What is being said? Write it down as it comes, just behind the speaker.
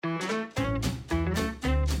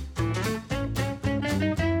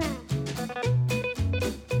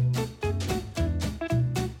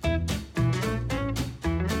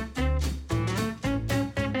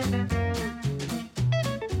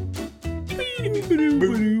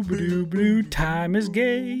Time is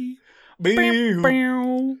gay.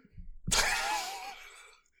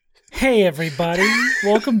 Hey everybody,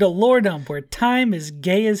 welcome to Lore Dump, where time is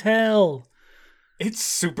gay as hell. It's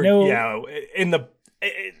super,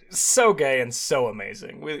 it's so gay and so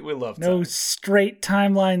amazing. We love time. No straight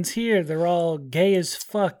timelines here. They're all gay as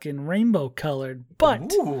fuck and rainbow colored.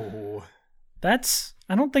 But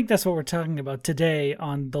I don't think that's what we're talking about today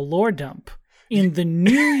on the Lore Dump. In the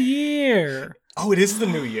new year. Oh, it is the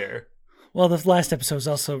new year. Well, the last episode was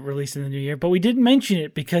also released in the new year, but we didn't mention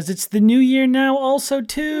it because it's the new year now also,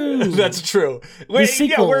 too. That's true.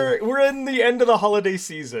 Sequel. Yeah, we're in the end of the holiday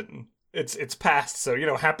season. It's past, so,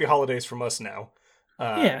 happy holidays from us now.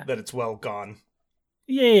 That it's well gone.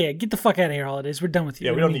 Yeah. Get the fuck out of here, holidays. We're done with you.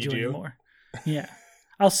 Yeah, we don't need you anymore. Yeah.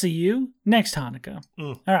 I'll see you next Hanukkah.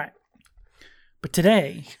 Mm. All right. But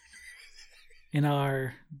today, in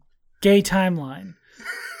our gay timeline,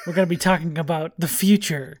 we're going to be talking about the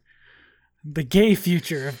future. The gay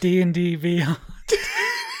future of D&D Beyond.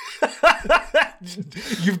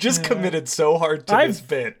 You've just committed so hard to this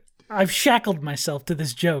bit. I've shackled myself to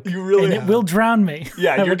this joke. You really and have. It will drown me.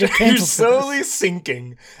 Yeah, you're slowly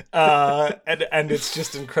sinking. And it's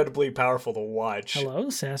just incredibly powerful to watch. Hello,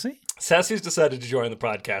 Sassy? Sassy's decided to join the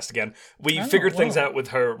podcast again. We figured things out with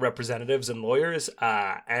her representatives and lawyers,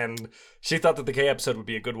 and she thought that the gay episode would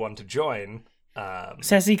be a good one to join.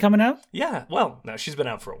 Sassy coming out? Yeah, well, no, she's been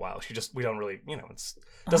out for a while. We don't really, it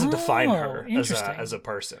doesn't define her as a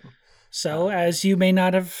person. So, as you may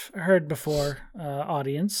not have heard before,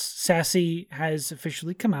 audience, Sassy has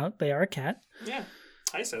officially come out. They are a cat. Yeah.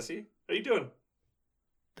 Hi, Sassy. How you doing?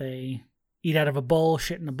 They eat out of a bowl,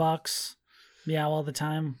 shit in a box, meow all the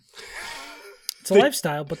time. It's a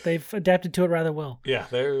lifestyle, but they've adapted to it rather well. Yeah,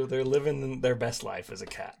 they're living their best life as a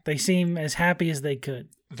cat. They seem as happy as they could.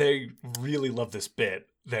 They really love this bit.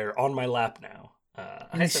 They're on my lap now.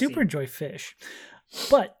 And they super enjoy fish.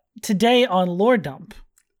 But today on Lore Dump,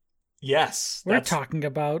 yes, we're talking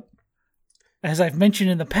about, as I've mentioned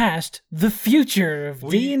in the past, the future of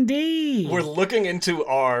D&D. We're looking into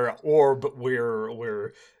our orb.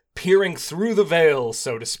 We're peering through the veil,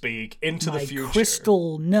 so to speak, into the future. My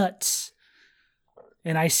crystal nuts.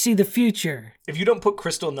 And I see the future. If you don't put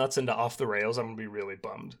crystal nuts into Off the Rails, I'm going to be really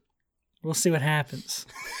bummed. We'll see what happens.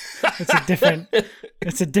 It's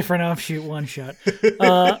a different offshoot one shot.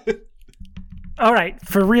 All right,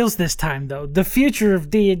 for reals this time though. The future of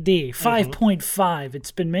D&D 5.5.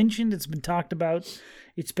 It's been mentioned, it's been talked about.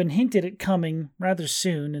 It's been hinted at coming rather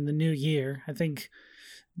soon in the new year. I think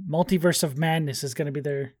Multiverse of Madness is going to be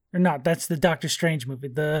there. Or not, that's the Doctor Strange movie.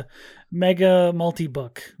 The mega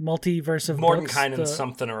multi-book. Multiverse of Mordenkainen's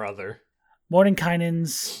something or other.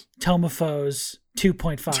 Mordenkainen's Tome of Foes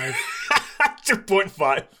 2.5.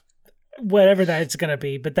 2.5. Whatever that's going to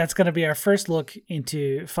be. But that's going to be our first look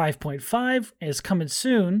into 5.5. It's coming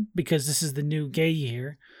soon because this is the new gay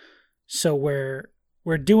year. So we're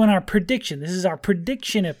doing our prediction. This is our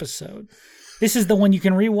prediction episode. This is the one you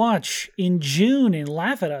can rewatch in June and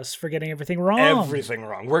laugh at us for getting everything wrong. Everything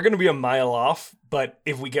wrong. We're going to be a mile off, but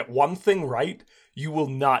if we get one thing right, you will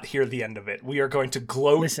not hear the end of it. We are going to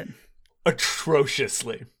gloat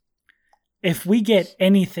atrociously. If we get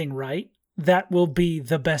anything right, that will be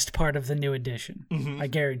the best part of the new edition. Mm-hmm. I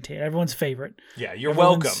guarantee it. Everyone's favorite. Yeah, you're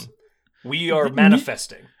welcome. We are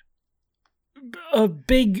manifesting.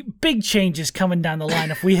 Big changes coming down the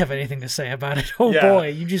line if we have anything to say about it. Oh boy,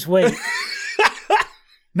 you just wait.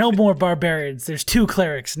 No more barbarians. There's 2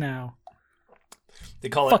 clerics now. They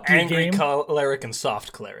call it angry cleric and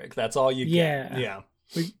soft cleric. That's all you get. Yeah.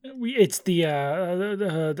 It's the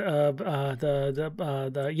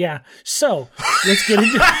So let's get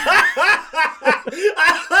into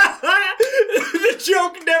the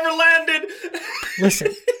joke never landed.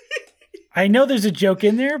 Listen, I know there's a joke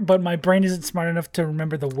in there, but my brain isn't smart enough to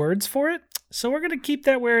remember the words for it. So we're going to keep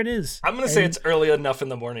that where it is. I'm going to say it's early enough in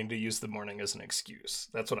the morning to use the morning as an excuse.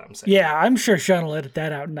 That's what I'm saying. Yeah, I'm sure Sean will edit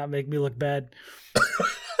that out and not make me look bad.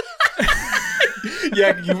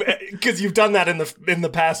 Yeah, because you've done that in the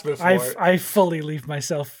past before. I fully leave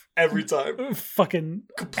myself every time, fucking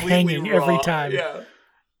completely hanging raw. Every time. Yeah,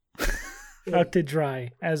 out to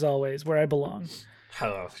dry as always, where I belong.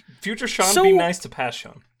 Hello, future Sean. Be nice to past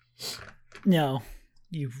Sean. No,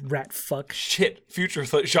 you rat fuck. Shit, future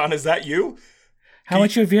Sean, is that you? How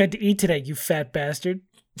much have you had to eat today, you fat bastard?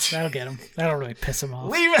 That'll get him. That'll really piss him off.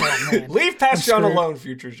 Leave past Sean alone,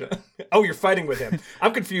 future Sean. Oh, you're fighting with him.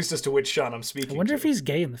 I'm confused as to which Sean I'm speaking to. I wonder if he's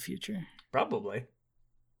gay in the future. Probably.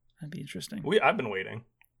 That'd be interesting. I've been waiting.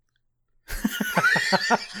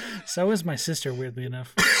 So is my sister, weirdly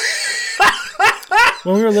enough.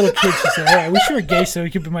 When we were little kids, she said, "Hey, I wish you were gay so you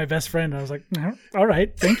could be my best friend." And I was like, "All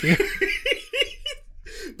right, thank you."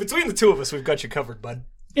 Between the two of us, we've got you covered, bud.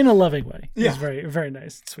 In a loving way. Yeah. It's very, very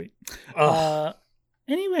nice and sweet.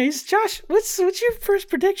 Anyways, Josh, what's your first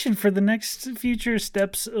prediction for the next future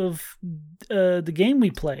steps of the game we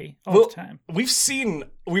play all the time?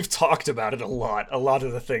 We've talked about it a lot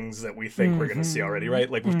of the things that we think we're going to see already,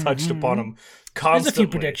 right? Like, we've touched upon them constantly. There's a few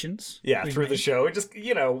predictions. Yeah, through the show. It just,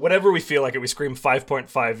 whenever we feel like it, we scream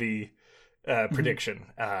 5.5e prediction,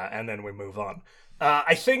 and then we move on.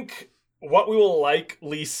 I think what we will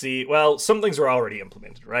likely see, well, some things are already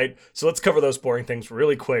implemented, right? So let's cover those boring things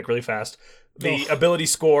really quick, really fast. The ability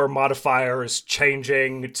score modifier is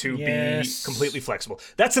changing to be completely flexible.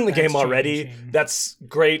 That's in the game already. Changing. That's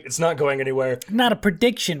great. It's not going anywhere. Not a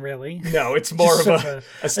prediction, really. No, it's more of a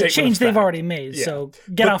statement. A change they've already made. Yeah. So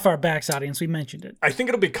get off our backs, audience. We mentioned it. I think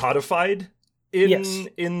it'll be codified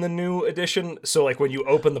in the new edition. So like when you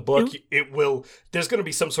open the book, there's going to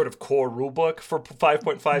be some sort of core rule book for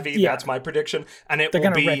 5.5e. Yeah. That's my prediction. And they're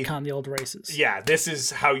going to retcon the old races. Yeah, this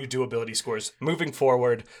is how you do ability scores. Moving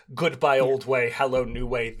forward, goodbye old way, hello new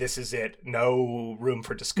way, this is it. No room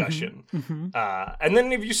for discussion. And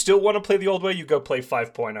then if you still want to play the old way, you go play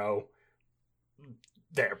 5.0.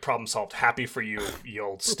 There, problem solved. Happy for you, you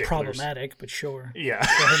old sticklers. Problematic, but sure. Yeah.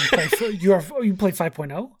 You played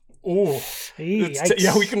 5.0? Oh,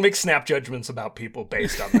 yeah, we can make snap judgments about people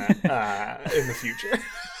based on that in the future.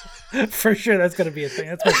 For sure, that's going to be a thing.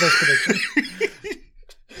 That's my first prediction.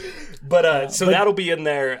 But that'll be in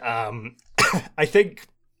there. I think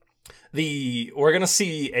we're going to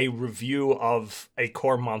see a review of a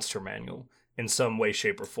core monster manual in some way,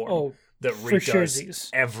 shape, or form. That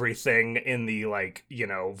redoes everything in the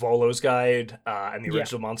Volo's guide and the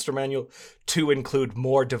original monster manual to include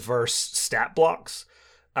more diverse stat blocks.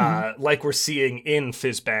 Like we're seeing in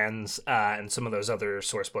Fizban's and some of those other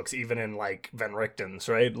source books, even in like Van Richten's,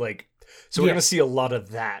 right? So we're going to see a lot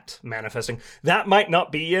of that manifesting. That might not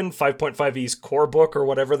be in 5.5e's core book or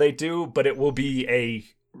whatever they do, but it will be a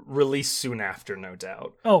release soon after, no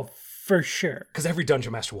doubt. Oh, for sure. Because every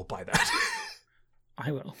Dungeon Master will buy that.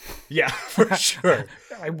 I will. Yeah, for sure.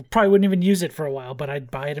 I probably wouldn't even use it for a while, but I'd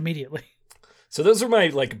buy it immediately. So those are my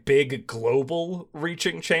big global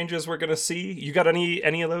reaching changes we're gonna see. You got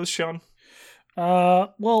any of those, Sean?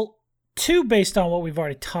 Well, two based on what we've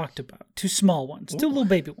already talked about. Two small ones. Two little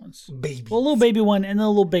baby ones. A little baby one and then a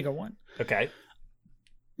little bigger one. Okay.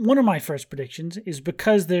 One of my first predictions is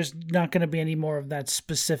because there's not going to be any more of that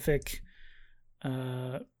specific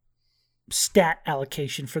stat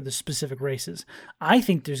allocation for the specific races. I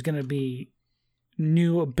think there's going to be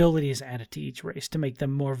new abilities added to each race to make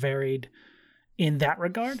them more varied in that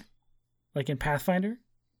regard, like in Pathfinder.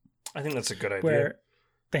 I think that's a good idea. Where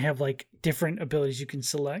they have different abilities you can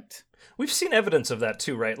select. We've seen evidence of that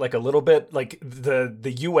too, right? Like a little bit, like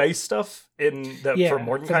the UA stuff in for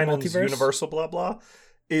Mordenkainen's Universal blah blah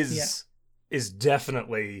is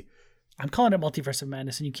definitely. I'm calling it Multiverse of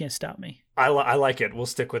Madness, and you can't stop me. I like it. We'll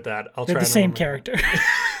stick with that. They're the same character.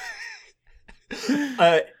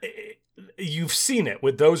 You've seen it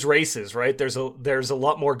with those races, right? There's a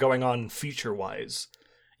lot more going on feature wise.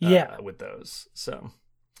 With those. So,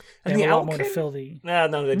 and the Owlin to fill the.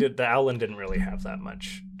 No, they did. The Owlin didn't really have that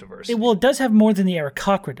much diversity. It does have more than the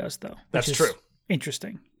Aarakocra does, though. That's true.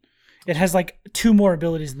 Interesting. It has 2 more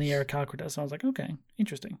abilities than the Aarakocra does. So I was like, okay,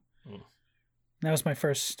 interesting. That was my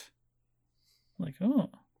first.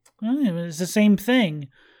 It's the same thing,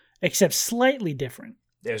 except slightly different.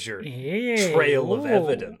 There's your trail of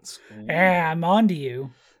evidence. I'm on to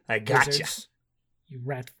you. I gotcha. You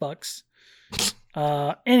rat fucks.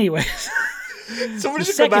 Anyways. Someone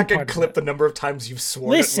should go back and clip the number of times you've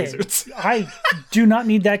sworn at wizards. I do not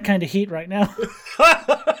need that kind of heat right now.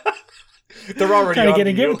 They're already kind of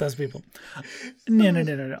getting good with those people.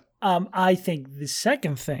 No. I think the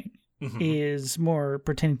second thing is more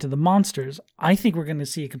pertaining to the monsters. I think we're going to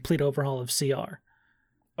see a complete overhaul of CR.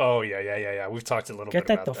 Oh, yeah. We've talked a little bit about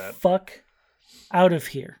that. Get that the fuck out of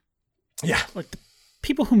here. Yeah. The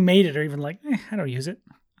people who made it are even I don't use it.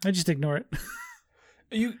 I just ignore it.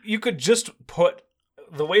 You could just put,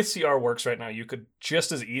 the way CR works right now, you could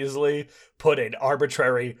just as easily put an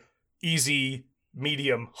arbitrary, easy,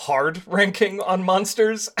 medium, hard ranking on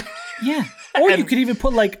monsters. Yeah. Or you could even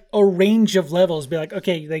put a range of levels. Be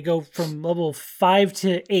okay, they go from level 5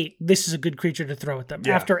 to 8. This is a good creature to throw at them.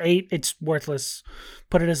 Yeah. After 8, it's worthless.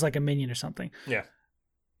 Put it as a minion or something. Yeah.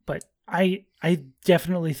 But I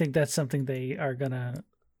definitely think that's something they are going to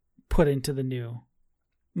put into the new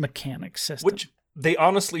mechanics system. Which they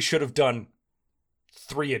honestly should have done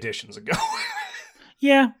 3 editions ago.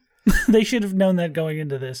 Yeah. They should have known that going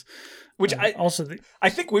into this. Which I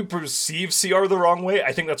think we perceive CR the wrong way.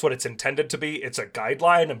 I think that's what it's intended to be. It's a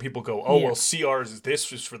guideline, and people go, "Oh, well, CR is this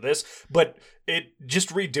just for this." But just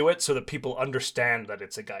redo it so that people understand that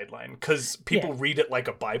it's a guideline, because people read it like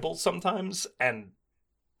a Bible sometimes, and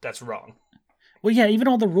that's wrong. Well, yeah, even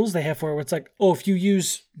all the rules they have for it, where it's like, oh, if you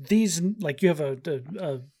use these, like you have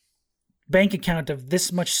a bank account of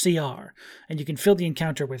this much CR, and you can fill the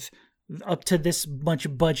encounter with up to this much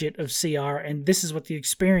budget of CR, and this is what the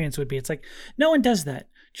experience would be. It's like, no one does that.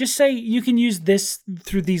 Just say you can use this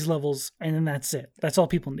through these levels, and then that's it. That's all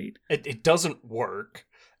people need. It doesn't work,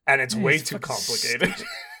 and it's way too complicated.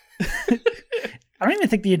 I don't even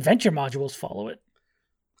think the adventure modules follow it.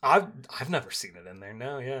 I've never seen it in there.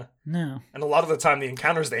 No. And a lot of the time, the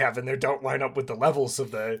encounters they have in there don't line up with the levels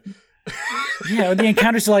of the. Yeah, the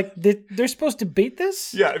encounters are like, they're supposed to beat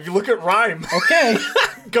this? Yeah, if you look at Rime. Okay.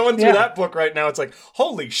 Going through that book right now, it's like,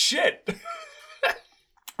 holy shit.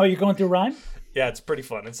 Oh, you're going through Rime? Yeah, it's pretty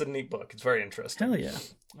fun. It's a neat book. It's very interesting. Hell yeah.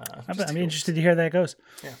 I'm interested to hear how that goes.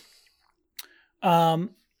 Yeah.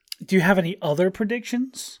 Do you have any other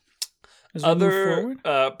predictions as we move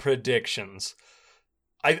forward? Predictions.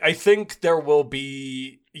 I think there will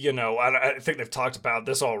be, I think they've talked about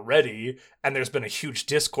this already, and there's been a huge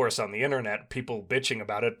discourse on the internet, people bitching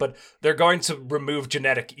about it, but they're going to remove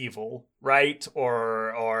genetic evil, right?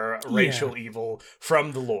 Or racial evil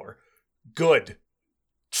from the lore. Good.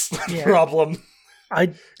 Problem.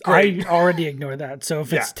 I already ignore that. So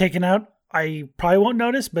if it's taken out, I probably won't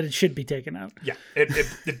notice, but it should be taken out. Yeah,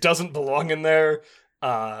 it doesn't belong in there.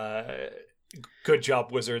 Good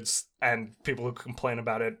job, Wizards, and people who complain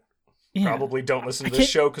about it probably don't listen to this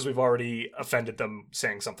show because we've already offended them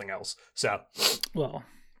saying something else. So, well,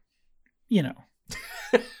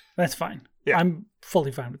 that's fine. Yeah. I'm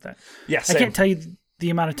fully fine with that. Yeah, I can't tell you the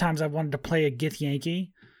amount of times I wanted to play a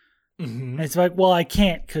Githyanki. Mm-hmm. And it's like, well, I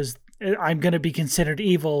can't because I'm going to be considered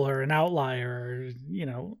evil or an outlier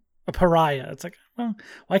or, a pariah. It's like, well,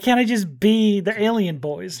 why can't I just be the alien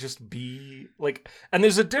boys? Just be like, and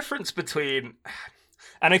there's a difference between,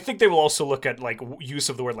 and I think they will also look at like use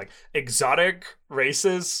of the word like exotic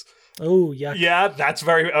races. Oh yeah, yeah, that's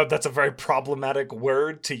a very problematic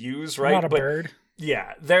word to use, right? Not a bird.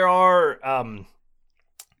 Yeah, there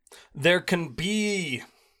can be.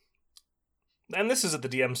 And this is at the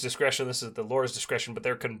DM's discretion, this is at the lore's discretion, but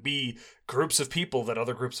there can be groups of people that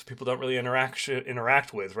other groups of people don't really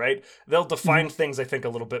interact with, right? They'll define things, I think, a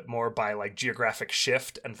little bit more by like geographic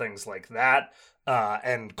shift and things like that,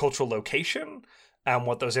 and cultural location, and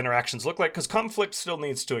what those interactions look like, because conflict still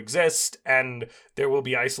needs to exist, and there will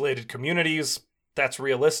be isolated communities. That's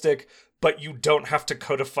realistic, but you don't have to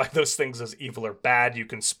codify those things as evil or bad. You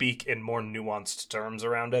can speak in more nuanced terms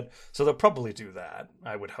around it. So they'll probably do that,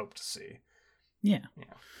 I would hope to see. Yeah.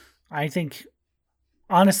 I think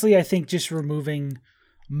just removing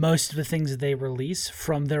most of the things that they release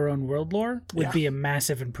from their own world lore would be a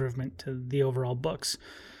massive improvement to the overall books.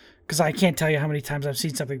 Because I can't tell you how many times I've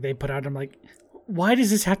seen something they put out. I'm like, why does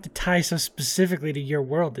this have to tie so specifically to your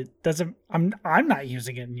world? It doesn't. I'm not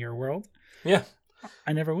using it in your world. Yeah,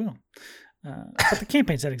 I never will. But the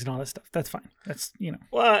campaign settings and all that stuff, that's fine. That's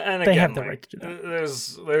Well, and they again, have the right to do that.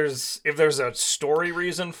 There's if there's a story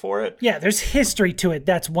reason for it. Yeah, there's history to it.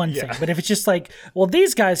 That's one thing. But if it's just like, well,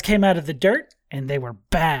 these guys came out of the dirt and they were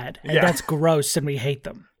bad, and that's gross, and we hate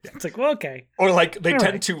them. It's like, well, okay. Or like they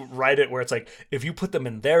tend to write it where it's like, if you put them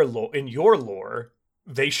in their lore, in your lore,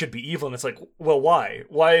 they should be evil, and it's like, well, why?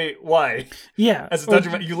 Yeah. As a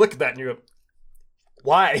dungeon, you look at that and you go,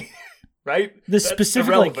 why? Right? That's specific.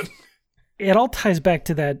 Irrelevant. It all ties back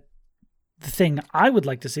to the thing I would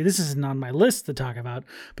like to see. This isn't on my list to talk about,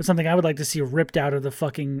 but something I would like to see ripped out of the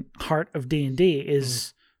fucking heart of D&D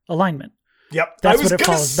is alignment. Yep. That's what it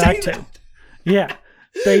falls back to. Yeah.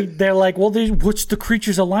 They're like, well, what's the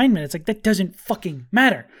creature's alignment? It's like, that doesn't fucking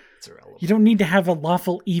matter. It's irrelevant. You don't need to have a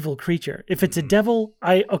lawful evil creature. If it's a devil,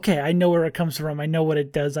 I know where it comes from. I know what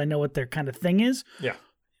it does. I know what their kind of thing is. Yeah.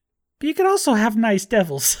 But you can also have nice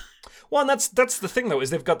devils. Well, and that's the thing, though, is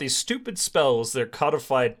they've got these stupid spells. They're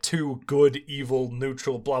codified to good, evil,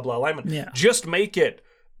 neutral, blah, blah alignment. Yeah. Just make it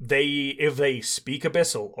if they speak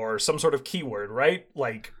abyssal or some sort of keyword, right?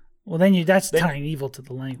 Like... Well, that's tying evil to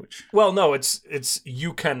the language. Well, no, it's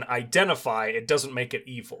you can identify. It doesn't make it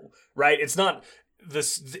evil, right? It's not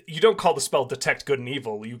this. You don't call the spell detect good and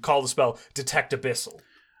evil. You call the spell detect abyssal.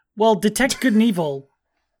 Well, detect good and evil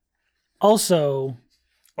also...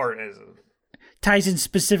 Or is it... ties in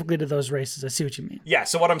specifically to those races. I see what you mean. Yeah,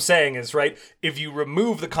 so what I'm saying is, right, if you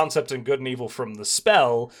remove the concept in good and evil from the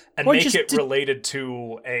spell and make it related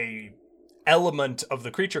to a element of the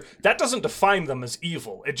creature, that doesn't define them as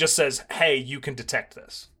evil. It just says, hey, you can detect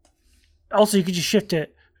this. Also, you could just shift to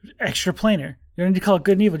extraplanar. You don't need to call it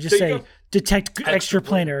good and evil. Just say detect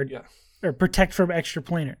extraplanar or protect from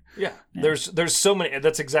extraplanar. Yeah. There's so many.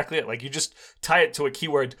 That's exactly it. Like, you just tie it to a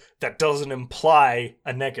keyword that doesn't imply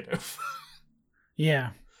a negative.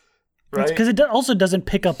 Yeah. Right? Because it also doesn't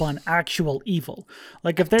pick up on actual evil.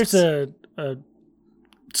 Like, if there's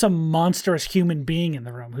some monstrous human being in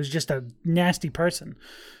the room who's just a nasty person,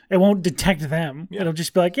 it won't detect them. Yeah. It'll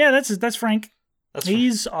just be like, yeah, that's Frank.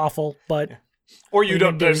 He's awful, but... Yeah. Or you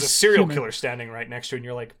don't. There's a serial killer standing right next to you, and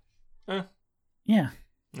you're like, yeah.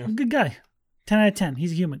 Good guy. 10 out of 10.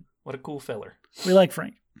 He's a human. What a cool feller. We like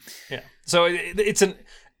Frank. Yeah. So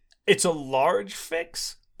it's a large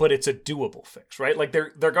fix, but it's a doable fix, right? Like,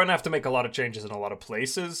 they're going to have to make a lot of changes in a lot of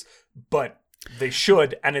places, but they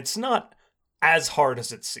should, and it's not as hard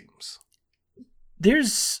as it seems.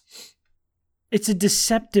 It's a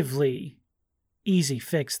deceptively easy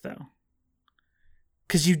fix, though.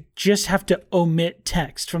 Because you just have to omit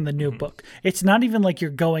text from the new book. It's not even like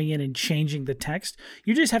you're going in and changing the text.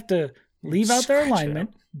 You just have to leave out their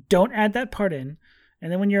alignment, don't add that part in,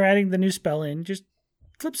 and then when you're adding the new spell in, just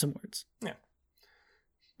flip some words. Yeah.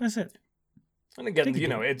 That's it. And again,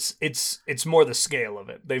 it's more the scale of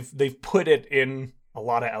it. They've put it in a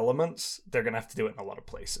lot of elements. They're going to have to do it in a lot of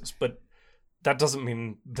places. But that doesn't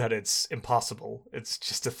mean that it's impossible. It's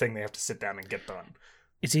just a thing they have to sit down and get done.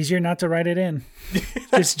 It's easier not to write it in.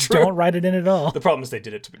 That's Just true. Don't write it in at all. The problem is they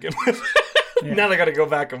did it to begin with. Now they got to go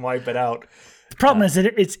back and wipe it out. The problem is that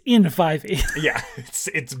it's in 5e. Yeah,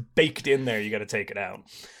 it's baked in there. You got to take it out.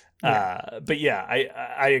 Yeah. But yeah,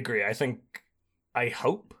 I agree. I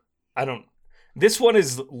hope. This one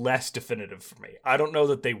is less definitive for me. I don't know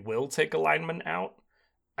that they will take alignment out.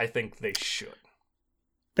 I think they should.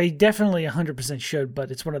 They definitely 100% should,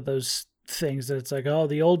 but it's one of those things that it's like, oh,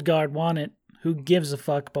 the old guard want it. Who gives a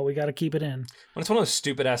fuck, but we got to keep it in. Well, it's one of those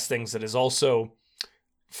stupid-ass things that is also,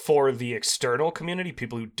 for the external community,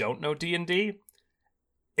 people who don't know D&D,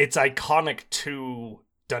 it's iconic to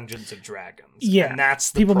Dungeons & Dragons. Yeah, and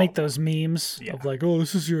that's the people problem. Make those memes of like, oh,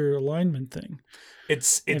 this is your alignment thing.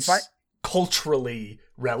 It's culturally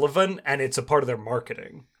relevant, and it's a part of their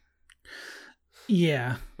marketing.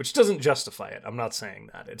 Yeah. Which doesn't justify it. I'm not saying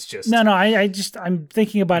that. It's just... No, I'm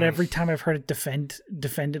thinking about every time I've heard it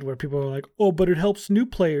defended where people are like, oh, but it helps new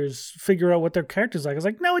players figure out what their character's like. I was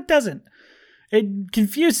like, no, it doesn't. It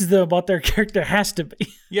confuses them about their character has to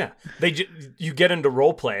be. Yeah. You get into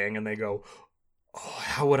role-playing and they go, oh,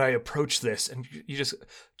 how would I approach this? And you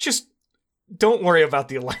just don't worry about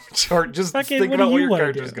the alignment chart. Just think about what your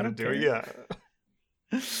character's going to do. Yeah.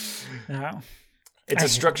 No. It's a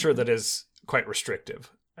structure that is... quite restrictive,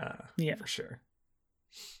 for sure.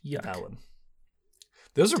 Yuck. Alan.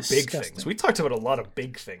 Those are disgusting. Big things. We talked about a lot of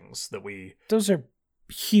big things that we... Those are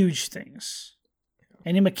huge things.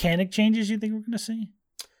 Any mechanic changes you think we're going to see?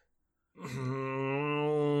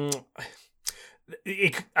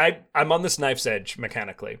 I'm on this knife's edge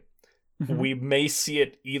mechanically. Mm-hmm. We may see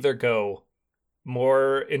it either go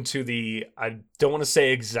more into the, I don't want to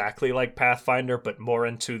say exactly like Pathfinder, but more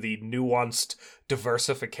into the nuanced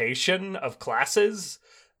diversification of classes.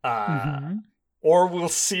 Or we'll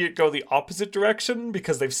see it go the opposite direction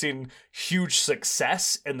because they've seen huge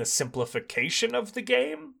success in the simplification of the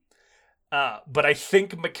game. But I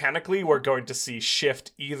think mechanically we're going to see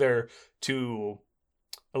shift either to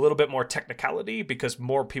a little bit more technicality because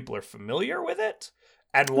more people are familiar with it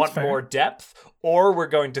and want more depth, or we're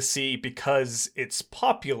going to see, because it's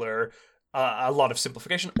popular, a lot of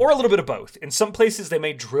simplification, or a little bit of both. In some places they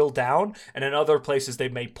may drill down, and in other places they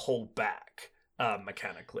may pull back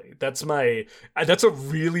mechanically. That's a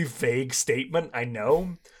really vague statement, I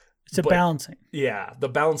know. It's a balancing. Yeah, the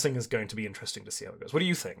balancing is going to be interesting to see how it goes. What do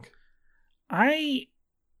you think? I'll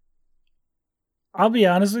be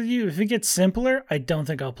honest with you, if it gets simpler, I don't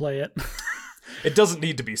think I'll play it. It doesn't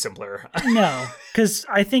need to be simpler. No, because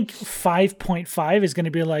I think 5.5 is going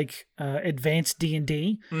to be like advanced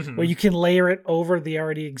D&D, where you can layer it over the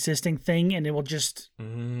already existing thing and it will just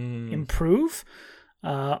improve.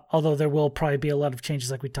 Although there will probably be a lot of changes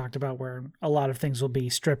like we talked about where a lot of things will be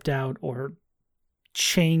stripped out or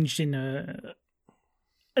changed in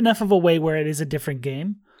enough of a way where it is a different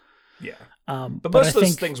game. Yeah. But most of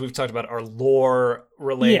those things we've talked about are lore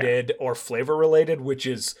related or flavor related, which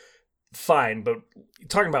is fine, but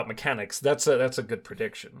talking about mechanics, that's a good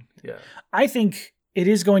prediction. Yeah. I think it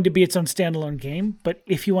is going to be its own standalone game, but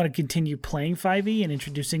if you want to continue playing 5e and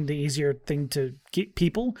introducing the easier thing to get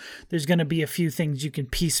people, there's going to be a few things you can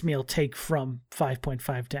piecemeal take from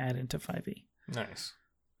 5.5 to add into 5e. Nice.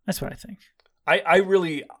 That's what I think.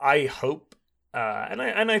 I hope And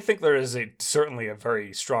I think there is certainly a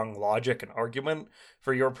very strong logic and argument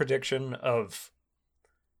for your prediction of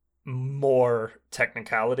more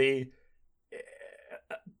technicality,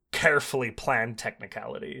 carefully planned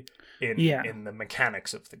technicality in the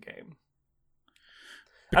mechanics of the game.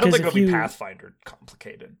 Because I don't think it'll be Pathfinder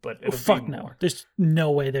complicated, but it'll fuck be no. more. There's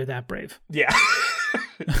no way they're that brave. Yeah.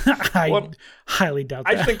 I highly doubt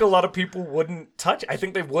that. I think a lot of people wouldn't touch. I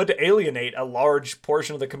think they would alienate a large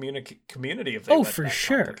portion of the community if they went for that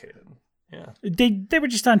sure. complicated. Yeah. They were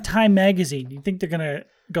just on Time Magazine. You think they're going to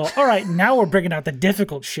go, all right, now we're bringing out the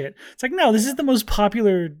difficult shit. It's like, no, this is the most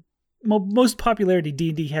popularity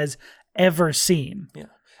D&D has ever seen. Yeah.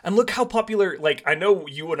 And look how popular, like, I know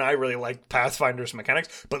you and I really like Pathfinder's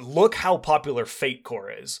mechanics, but look how popular Fate Core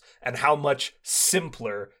is and how much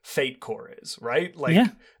simpler Fate Core is, right? Like,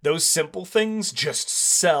 those simple things just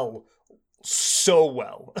sell so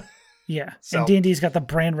well. Yeah. And D&D's got the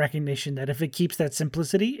brand recognition that if it keeps that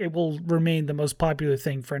simplicity, it will remain the most popular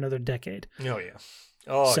thing for another decade. Oh, yeah.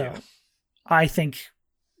 Oh, so, yeah. I think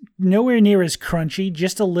nowhere near as crunchy,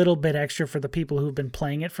 just a little bit extra for the people who've been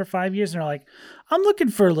playing it for 5 years and are like, I'm looking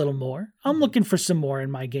for a little more. I'm looking for some more in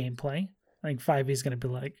my gameplay. I think 5e is going to be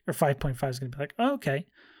like, or 5.5 is going to be like, oh, okay.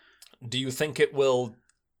 Do you think it will,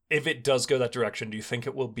 if it does go that direction, do you think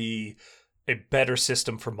it will be a better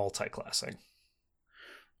system for multi-classing?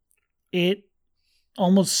 It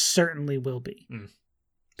almost certainly will be.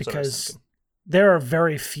 Because there are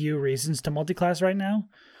very few reasons to multi-class right now.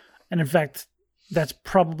 And in fact, that's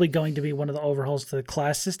probably going to be one of the overhauls to the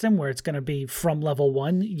class system where it's going to be from level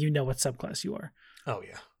 1, you know what subclass you are. Oh,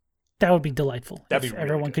 yeah. That would be delightful. That'd if be really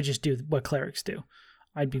everyone good. Could just do what clerics do.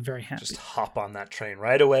 I'd be very happy. Just hop on that train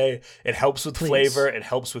right away. It helps with flavor. It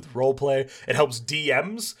helps with roleplay. It helps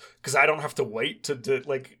DMs because I don't have to wait to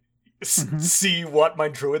see what my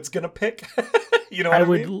druid's going to pick. You know what I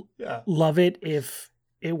mean? would love it if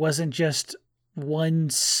it wasn't just one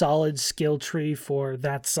solid skill tree for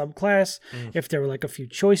that subclass. If there were like a few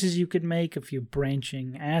choices you could make, a few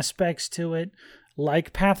branching aspects to it,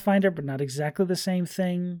 like Pathfinder, but not exactly the same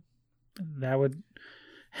thing, that would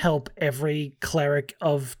help every cleric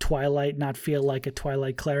of Twilight not feel like a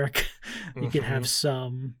Twilight cleric. You could have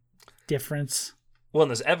some difference. Well, and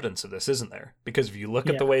there's evidence of this, isn't there? Because if you look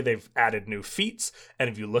at the way they've added new feats, and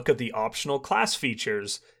if you look at the optional class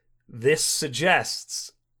features, this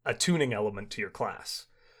suggests a tuning element to your class.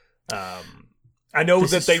 I know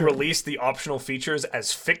that they released the optional features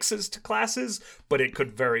as fixes to classes, but it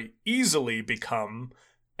could very easily become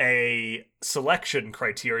a selection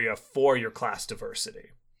criteria for your class diversity.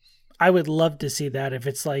 I would love to see that if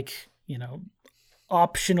it's like,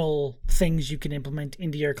 optional things you can implement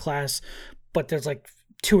into your class, but there's like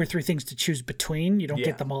 2 or 3 things to choose between. You don't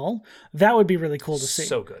get them all. That would be really cool to see.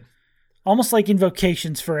 So good. Almost like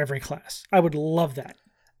invocations for every class. I would love that.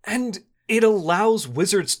 And it allows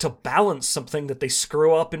wizards to balance something that they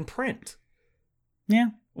screw up in print. Yeah.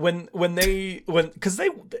 Because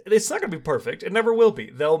it's not going to be perfect. It never will be.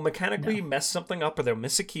 They'll mechanically mess something up, or they'll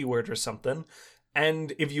miss a keyword or something.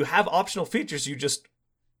 And if you have optional features, you just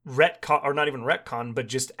retcon, or not even retcon, but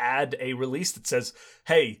just add a release that says,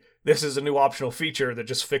 hey, this is a new optional feature that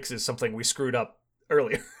just fixes something we screwed up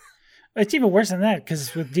earlier. It's even worse than that,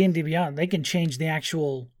 because with D&D Beyond, they can change the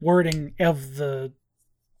actual wording of the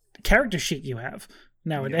character sheet you have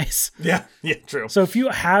nowadays. Yeah, true. So if you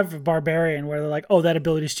have a barbarian where they're like, oh, that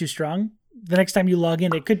ability is too strong, the next time you log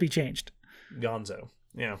in, it could be changed. Gonzo.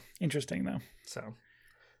 Yeah. Interesting, though. So,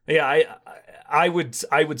 yeah, I would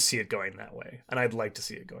see it going that way, and I'd like to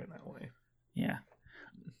see it going that way. Yeah.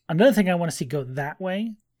 Another thing I want to see go that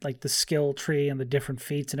way, like the skill tree and the different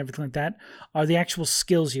feats and everything like that, are the actual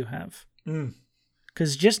skills you have.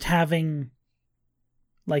 Because just having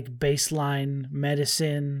like baseline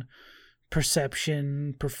medicine,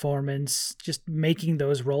 perception, performance, just making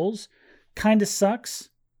those rolls kind of sucks.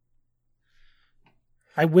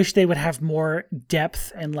 I wish they would have more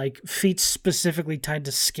depth and like feats specifically tied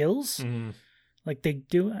to skills. Like they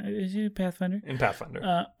do. Is it Pathfinder? In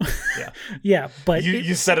Pathfinder. Yeah. Yeah, but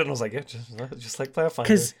you said it and I was like, yeah, just like Pathfinder.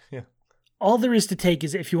 Because all there is to take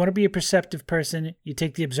is if you want to be a perceptive person, you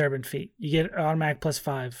take the observant feat. You get automatic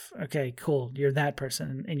 +5. Okay, cool. You're that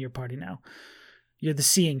person in your party now. You're the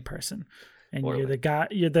seeing person. And you're the guy.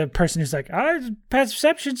 You're the person who's like,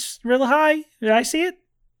 perception's real high. Did I see it?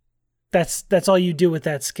 That's all you do with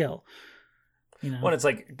that skill. Well, it's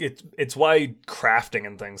like it's why crafting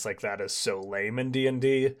and things like that is so lame in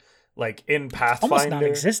D&D. Like in Pathfinder, almost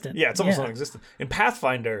non-existent. Yeah, it's almost non-existent. In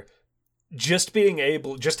Pathfinder, just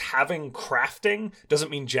having crafting doesn't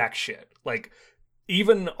mean jack shit. Like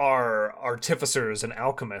even our artificers and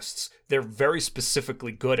alchemists, they're very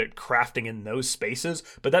specifically good at crafting in those spaces,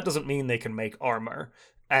 but that doesn't mean they can make armor.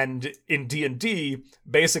 And in D&D,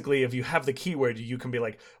 basically, if you have the keyword, you can be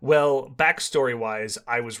like, well, backstory-wise,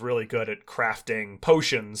 I was really good at crafting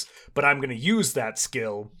potions, but I'm going to use that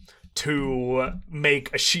skill to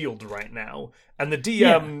make a shield right now. And the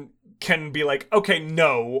DM can be like, okay,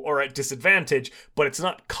 no, or at disadvantage, but it's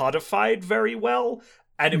not codified very well.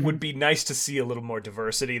 And it would be nice to see a little more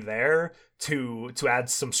diversity there to add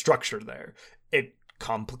some structure there. It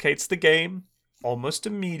complicates the game almost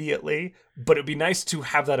immediately, but it'd be nice to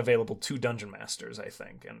have that available to dungeon masters, I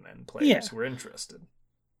think, and players who are interested.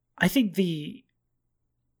 I think the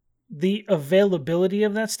availability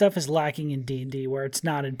of that stuff is lacking in D&D, where it's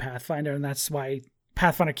not in Pathfinder, and that's why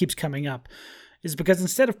Pathfinder keeps coming up, is because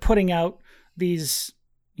instead of putting out these,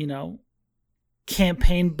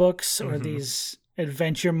 campaign books or these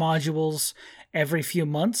adventure modules every few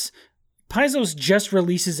months, Paizo's just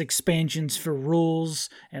releases expansions for rules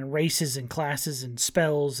and races and classes and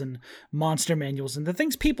spells and monster manuals and the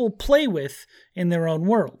things people play with in their own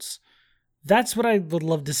worlds. That's what I would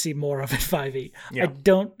love to see more of at 5e. Yeah. I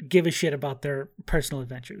don't give a shit about their personal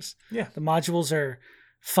adventures. Yeah. The modules are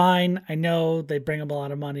fine. I know they bring them a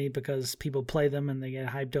lot of money because people play them and they get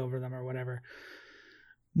hyped over them or whatever.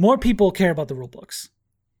 More people care about the rule books.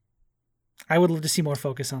 I would love to see more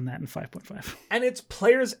focus on that in 5.5. And it's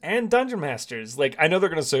players and dungeon masters. Like, I know they're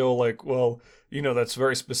going to say, that's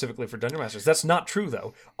very specifically for dungeon masters. That's not true,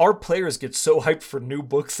 though. Our players get so hyped for new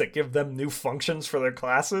books that give them new functions for their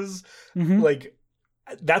classes. Like,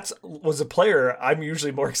 was a player, I'm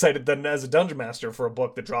usually more excited than as a dungeon master for a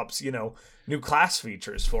book that drops, new class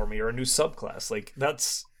features for me or a new subclass. Like,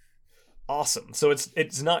 that's awesome. So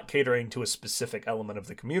it's not catering to a specific element of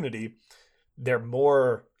the community. They're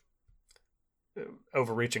more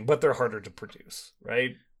overreaching, but they're harder to produce,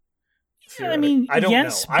 right? Yeah, I mean, I don't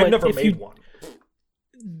know. I've never made one.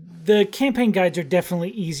 The campaign guides are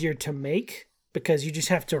definitely easier to make because you just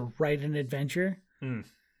have to write an adventure.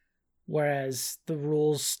 Whereas the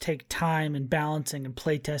rules take time and balancing and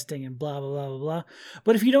playtesting and blah, blah, blah, blah, blah.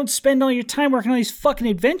 But if you don't spend all your time working on these fucking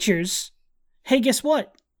adventures, hey, guess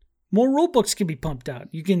what? More rule books can be pumped out.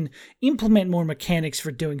 You can implement more mechanics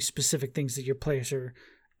for doing specific things that your players are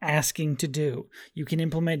asking to do. You can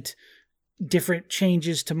implement different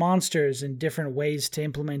changes to monsters and different ways to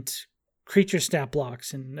implement creature stat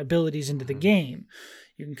blocks and abilities into the game.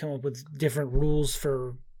 You can come up with different rules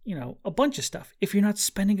for, a bunch of stuff. If you're not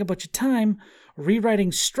spending a bunch of time rewriting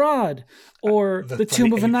Strahd or the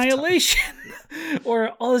Tomb of Annihilation or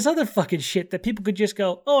all this other fucking shit that people could just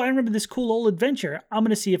go, oh, I remember this cool old adventure. I'm going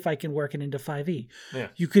to see if I can work it into 5e. Yeah.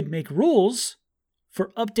 You could make rules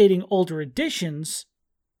for updating older editions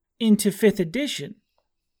into 5th edition.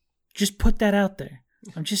 Just put that out there.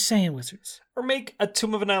 I'm just saying, Wizards. Or make a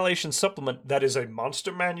Tomb of Annihilation supplement that is a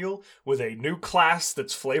monster manual with a new class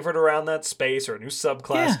that's flavored around that space, or a new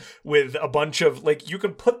subclass with a bunch of, you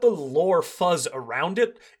can put the lore fuzz around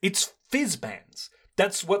it. It's Fizzbands.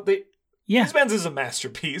 That's what Fizzbands is a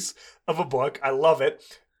masterpiece of a book. I love it.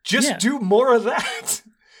 Just do more of that.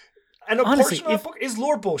 And honestly, portion of that book is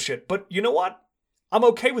lore bullshit. But you know what? I'm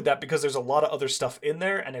okay with that because there's a lot of other stuff in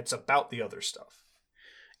there, and it's about the other stuff.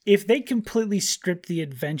 If they completely stripped the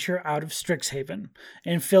adventure out of Strixhaven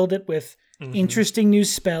and filled it with interesting new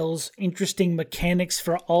spells, interesting mechanics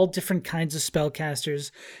for all different kinds of spellcasters,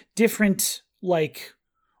 different,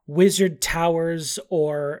 wizard towers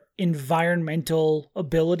or environmental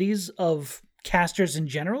abilities of casters in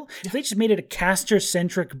general, if they just made it a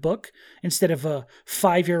caster-centric book instead of a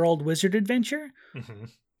 5-year-old wizard adventure,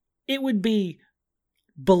 it would be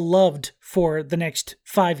beloved for the next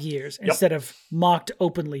 5 years instead of mocked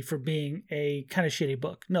openly for being a kind of shitty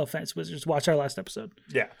book. No offense, Wizards. Watch our last episode.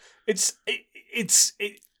 Yeah, it's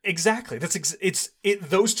exactly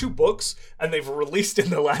those two books, and they've released in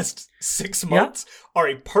the last 6 months are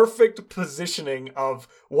a perfect positioning of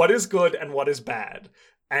what is good and what is bad.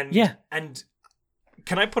 And and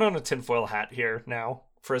can I put on a tinfoil hat here now?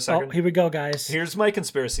 For a second. Oh, here we go, guys. Here's my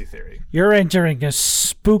conspiracy theory. You're entering a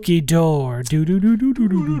spooky door.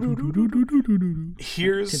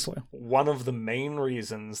 Here's one of the main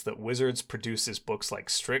reasons that Wizards produces books like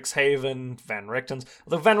Strixhaven, Van Richten's.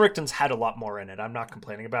 Although Van Richten's had a lot more in it. I'm not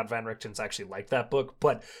complaining about Van Richten's. I actually like that book,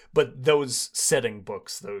 but those setting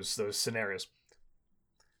books, those scenarios,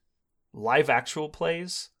 live actual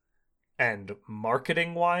plays and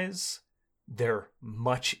marketing wise, they're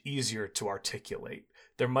much easier to articulate.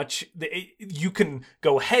 You can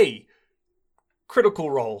go, hey,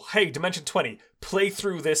 Critical Role, hey, Dimension 20, play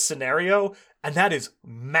through this scenario, and that is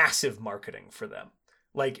massive marketing for them.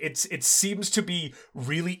 Like, it seems to be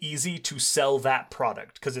really easy to sell that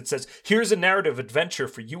product because it says, here's a narrative adventure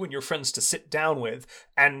for you and your friends to sit down with.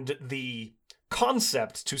 And the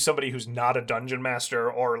concept to somebody who's not a dungeon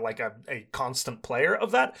master or like a constant player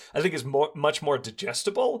of that, I think is much more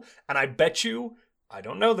digestible. And I bet you, I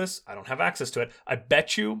don't know this, I don't have access to it, I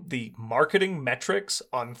bet you the marketing metrics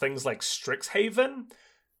on things like Strixhaven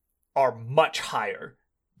are much higher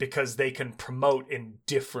because they can promote in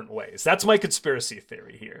different ways. That's my conspiracy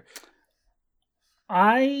theory here.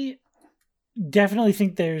 I definitely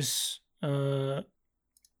think there's a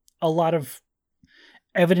lot of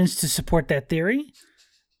evidence to support that theory,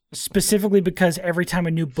 specifically because every time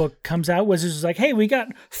a new book comes out, Wizards is like, hey, we got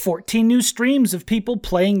 14 new streams of people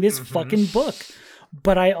playing this fucking book.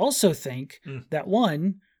 But I also think that,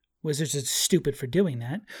 one, Wizards is stupid for doing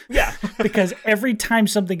that. Yeah. Because every time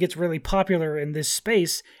something gets really popular in this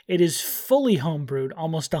space, it is fully homebrewed,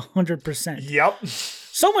 almost 100%. Yep.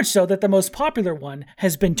 So much so that the most popular one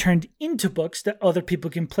has been turned into books that other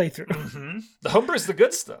people can play through. The homebrew is the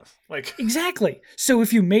good stuff. Like, exactly. So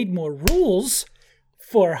if you made more rules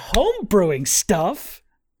for homebrewing stuff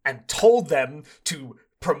and told them to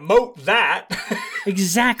promote that.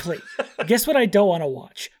 Exactly. Guess what I don't want to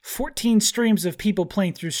watch? 14 streams of people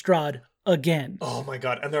playing through Strahd again. Oh my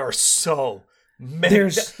god, and there are so many.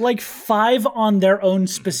 There's like 5 on their own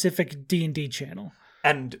specific D&D channel.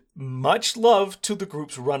 And much love to the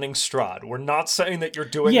groups running Strahd. We're not saying that you're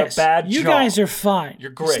doing a bad job. You guys are fine.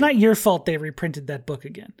 You're great. It's not your fault they reprinted that book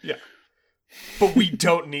again. Yeah. But we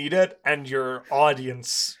don't need it, and your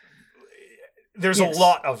audience, there's a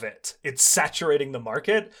lot of it. It's saturating the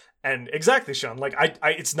market. And exactly, Sean, like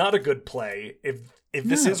I it's not a good play if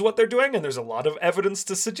this is what they're doing, and there's a lot of evidence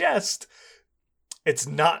to suggest it's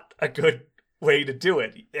not a good way to do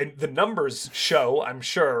it. And the numbers show, I'm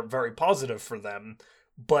sure, very positive for them,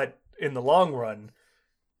 but in the long run,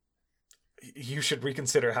 you should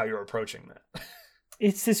reconsider how you're approaching that.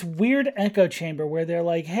 It's this weird echo chamber where they're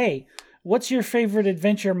like, hey, what's your favorite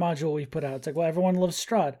adventure module we put out? It's like, well, everyone loves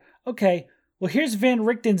Strahd. Okay, well, here's Van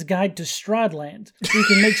Richten's Guide to Strahdland. So you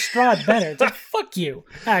can make Strahd better. It's like, fuck you,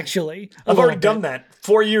 actually. I've already done that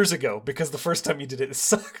 4 years ago because the first time you did it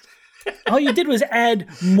sucked. All you did was add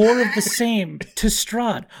more of the same to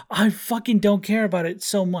Strahd. I fucking don't care about it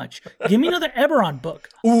so much. Give me another Eberron book.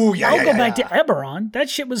 Ooh, yeah, I'll go back to Eberron. That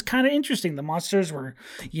shit was kind of interesting. The monsters were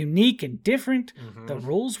unique and different. The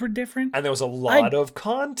rules were different. And there was a lot of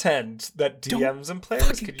content that DMs and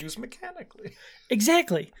players could use mechanically.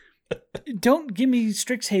 Exactly. Don't give me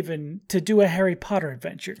Strixhaven to do a Harry Potter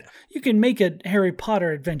adventure. You can make a Harry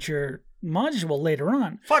Potter adventure module later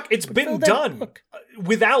on. Fuck, it's been done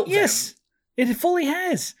without them. Yes, it fully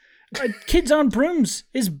has. Kids on Brooms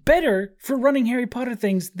is better for running Harry Potter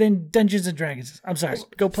things than Dungeons and Dragons. I'm sorry,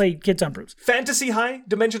 go play Kids on Brooms. Fantasy High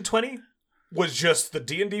Dimension 20 was just the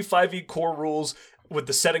D&D 5e core rules with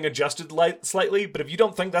the setting adjusted slightly, but if you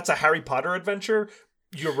don't think that's a Harry Potter adventure,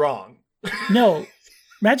 you're wrong. No.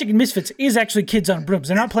 Magic and Misfits is actually Kids on Brooms.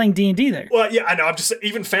 They're not playing D&D there. Well, yeah, I know. I'm just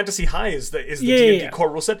even Fantasy High is the D&D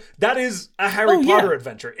core rule set. That is a Harry Potter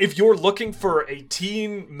adventure. If you're looking for a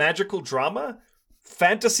teen magical drama,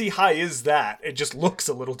 Fantasy High is that. It just looks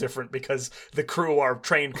a little different because the crew are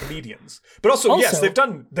trained comedians. But also yes, they've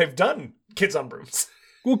done Kids on Brooms.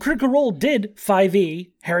 Well, Critical Role did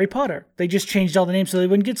 5e Harry Potter. They just changed all the names so they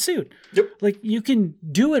wouldn't get sued. Yep. Like, you can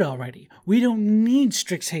do it already. We don't need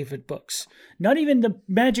Strixhaven books. Not even the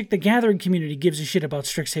Magic the Gathering community gives a shit about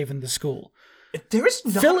Strixhaven the school.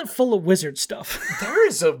 Fill it full of wizard stuff. There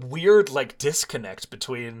is a weird, like, disconnect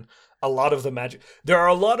between a lot of the Magic. There's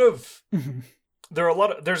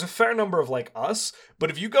a fair number of, like, us,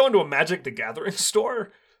 but if you go into a Magic the Gathering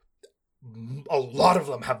store, a lot of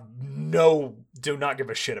them do not give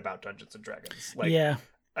a shit about Dungeons and Dragons. Like, yeah.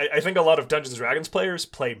 I think a lot of Dungeons and Dragons players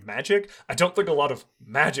play Magic. I don't think a lot of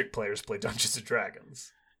Magic players play Dungeons and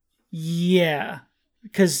Dragons. Yeah.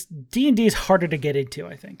 Because D&D is harder to get into,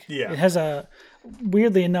 I think. Yeah. It has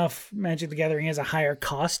weirdly enough, Magic the Gathering has a higher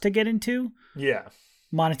cost to get into. Yeah.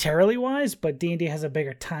 Monetarily wise, but D&D has a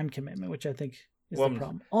bigger time commitment, which I think is the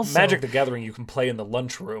problem. Also, Magic the Gathering you can play in the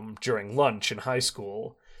lunchroom during lunch in high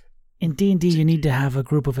school. In D&D, you need to have a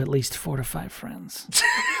group of at least 4 to 5 friends.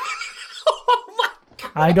 Oh my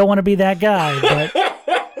God. I don't want to be that guy, but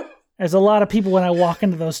there's a lot of people when I walk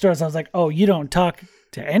into those stores, I was like, oh, you don't talk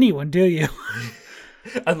to anyone, do you?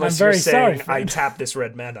 Unless you're saying, I tap this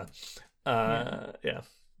red mana. Yeah.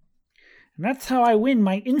 And that's how I win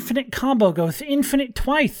my infinite combo. Go infinite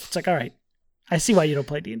twice. It's like, all right, I see why you don't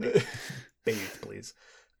play D&D. Bathe, please.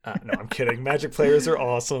 No, I'm kidding. Magic players are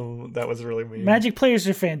awesome. That was really mean. Magic players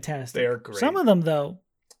are fantastic. They are great. Some of them, though.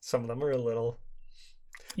 Some of them are a little.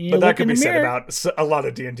 You but that look could in be the said mirror. about a lot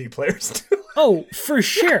of D&D players too. Oh, for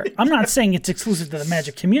sure. I'm not saying it's exclusive to the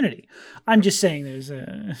Magic community. I'm just saying there's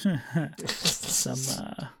some.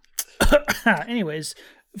 Anyways,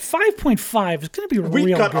 5.5 is going to be We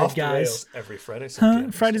real cut good, off the guys. rails every Friday.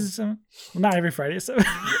 So Fridays at 7. Well, not every Friday at 7.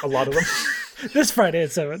 a lot of them. This Friday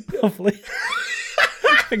at 7, hopefully.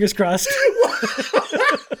 Fingers crossed.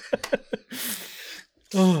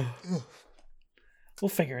 Oh. We'll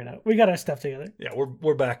figure it out. We got our stuff together. Yeah,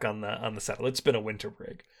 we're back on the saddle. It's been a winter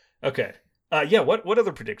break. Okay. Yeah, what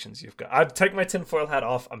other predictions you've got? I've taken my tinfoil hat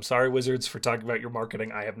off. I'm sorry, Wizards, for talking about your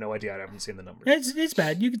marketing. I have no idea. I haven't seen the numbers. It's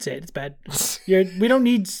bad. You could say it. It's bad. We don't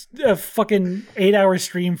need a fucking 8-hour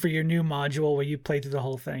stream for your new module where you play through the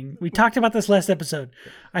whole thing. We talked about this last episode.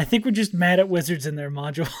 I think we're just mad at Wizards and their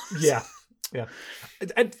modules. Yeah. Yeah.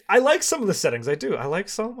 I like some of the settings. I do. I like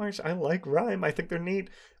Saltmarsh. I like Rime. I think they're neat.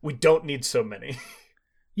 We don't need so many.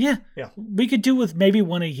 Yeah. Yeah. We could do with maybe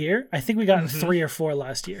one a year. I think we got 3 or 4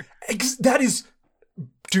 last year. That is,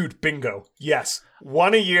 dude, bingo. Yes.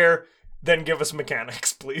 One a year, then give us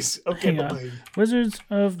mechanics, please. Okay, bye-bye. Wizards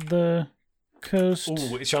of the Coast.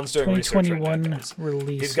 Ooh, Sean's doing research right now, guys.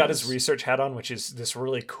 Release. He's got his research hat on, which is this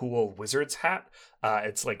really cool Wizards hat.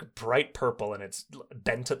 It's like bright purple and it's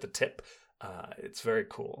bent at the tip. It's very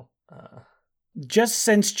cool. Just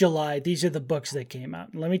since July, these are the books that came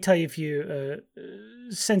out. Let me tell you if you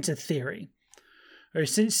sense a theory. Or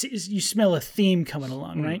since you smell a theme coming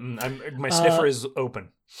along, right? My sniffer is open.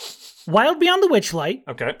 Wild Beyond the Witchlight.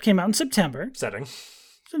 Okay. Came out in September. Setting.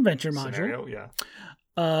 It's an adventure module. Scenario, yeah.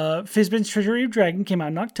 Fizban's Treasury of Dragon came out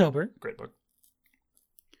in October. Great book.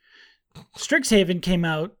 Strixhaven came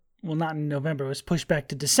out, well, not in November. It was pushed back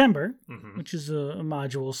to December, which is a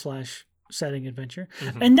module/setting adventure.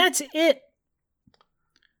 And that's it.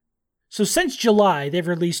 So since July, they've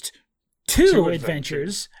released two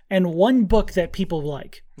adventures and one book that people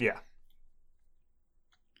like. Yeah.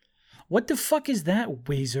 What the fuck is that,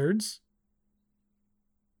 Wizards?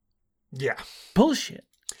 Yeah. Bullshit.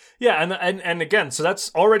 Yeah, and again, so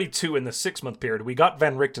that's already 2 in the 6-month period. We got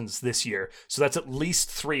Van Richten's this year, so that's at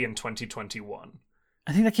least 3 in 2021.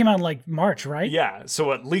 I think that came out in like March, right? Yeah,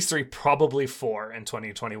 so at least 3, probably 4 in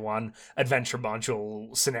 2021 adventure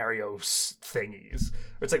module scenarios thingies.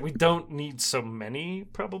 It's like we don't need so many,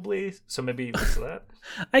 probably. So maybe less of that.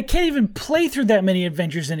 I can't even play through that many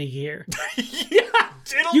adventures in a year. Yeah,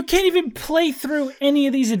 you can't even play through any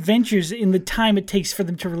of these adventures in the time it takes for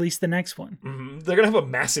them to release the next one. Mm-hmm. They're gonna have a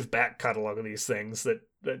massive back catalog of these things that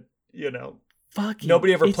you know. Fucking,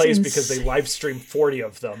 nobody ever plays because they live stream 40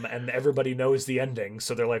 of them and everybody knows the ending,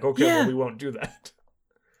 so they're like, okay, well, we won't do that.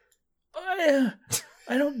 I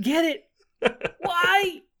don't get it.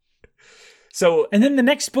 Why? So, and then the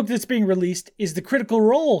next book that's being released is the Critical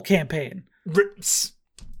Role campaign.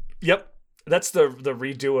 Yep. That's the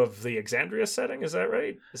redo of the Exandria setting, is that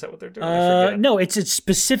right? Is that what they're doing? No, it's a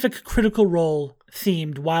specific Critical Role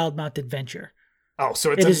themed Wildmount adventure. Oh,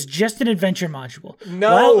 so it is just an adventure module.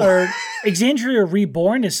 No. Exandria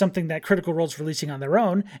Reborn is something that Critical Role's releasing on their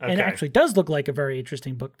own, and it actually does look like a very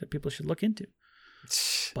interesting book that people should look into.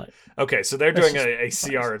 But okay, so they're doing a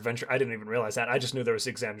CR adventure. I didn't even realize that. I just knew there was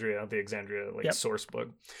the Exandria source book.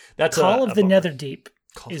 That's Call of the Netherdeep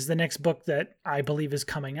is the next book that I believe is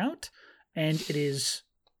coming out, and it is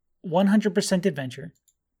 100% adventure.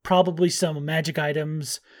 Probably some magic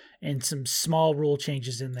items and some small rule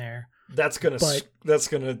changes in there. That's gonna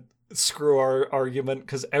screw our argument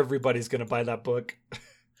because everybody's gonna buy that book.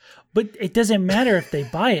 But it doesn't matter if they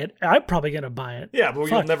buy it. I'm probably gonna buy it. Yeah, but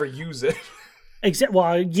you'll never use it.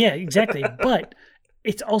 Exactly. But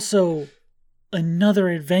it's also another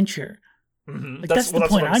adventure. Mm-hmm. Like, that's the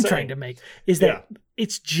point I'm trying to make. Is that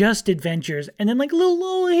it's just adventures, and then like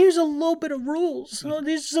here's a little bit of rules. Oh,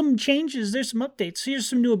 there's some changes. There's some updates. Here's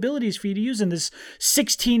some new abilities for you to use in this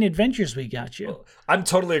 16 adventures we got you. Well, I'm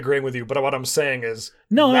totally agreeing with you, but what I'm saying is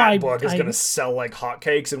that book is going to sell like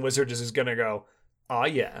hotcakes, and Wizards is going to go, oh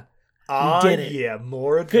yeah. Yeah,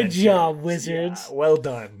 more adventure. Good job, Wizards. Yeah, well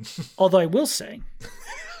done. Although I will say,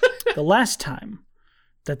 the last time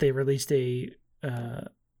that they released a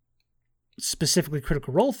specifically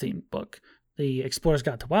Critical Role themed book, the Explorer's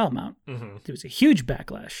Guide to Wildmount, there was a huge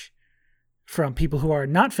backlash from people who are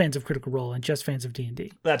not fans of Critical Role and just fans of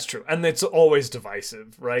D&D. That's true. And it's always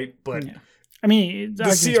divisive, right? But I mean,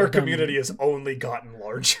 the CR community has only gotten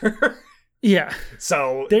larger. Yeah.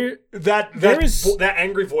 So that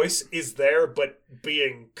angry voice is there, but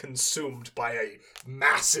being consumed by a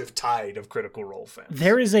massive tide of Critical Role fans.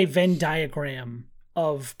 There is a Venn diagram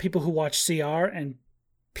of people who watch CR and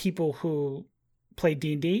people who play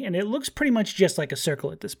D&D, and it looks pretty much just like a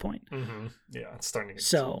circle at this point. Mm-hmm. Yeah, it's starting to get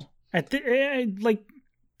so at the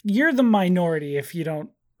you're the minority if you don't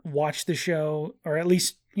watch the show, or at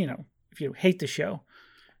least, if you hate the show,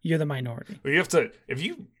 you're the minority. Well, you have to,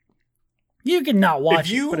 you can not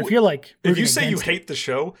watch it, but if you're like, if you say you hate the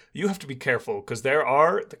show, you have to be careful, because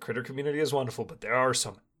the critter community is wonderful, but there are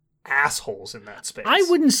some assholes in that space. I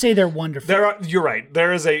wouldn't say they're wonderful. You're right.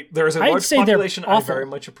 There is a large population I very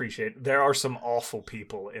much appreciate. There are some awful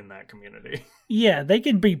people in that community. Yeah, they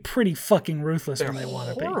can be pretty fucking ruthless when they want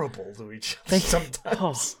to be. They're horrible to each other sometimes.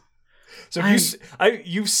 Oh. So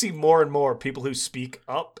you see more and more people who speak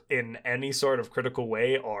up in any sort of critical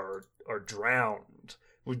way are drowned.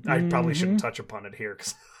 I probably shouldn't touch upon it here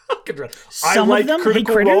because I like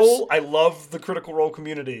Critical Role. I love the Critical Role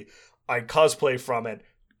community. I cosplay from it.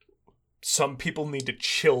 Some people need to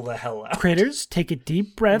chill the hell out. Critters, take a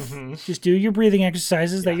deep breath. Just do your breathing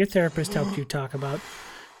exercises that your therapist helped you talk about.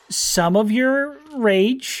 Some of your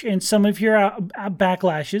rage and some of your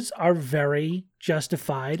backlashes are very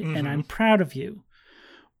justified, and I'm proud of you.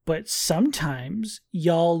 But sometimes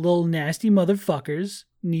y'all little nasty motherfuckers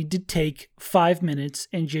need to take 5 minutes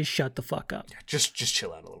and just shut the fuck up. Yeah, just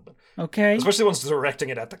chill out a little bit. Okay? Especially once directing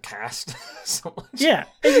it at the cast. Yeah,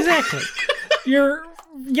 exactly. You're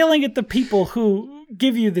yelling at the people who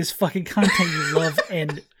give you this fucking content you love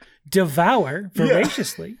and devour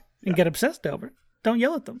voraciously and get obsessed over. Don't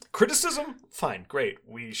yell at them. Criticism? Fine, great.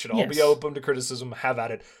 We should all be open to criticism, have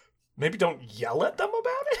at it. Maybe don't yell at them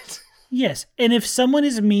about it. Yes, and if someone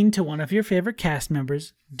is mean to one of your favorite cast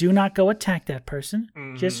members, do not go attack that person.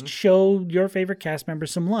 Just show your favorite cast member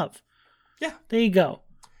some love. Yeah. There you go.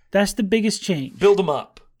 That's the biggest change. Build them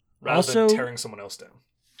up rather than tearing someone else down.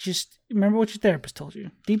 Just remember what your therapist told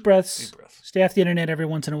you. Deep breaths. Stay off the internet every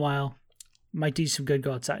once in a while. Might do some good.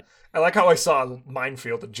 Go outside. I like how I saw a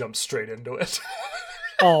minefield and jumped straight into it.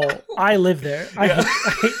 Oh, I live there.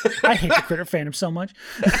 I hate the Critter fandom so much.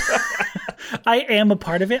 I am a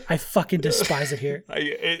part of it. I fucking despise it here.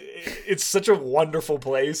 It's such a wonderful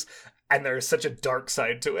place, and there's such a dark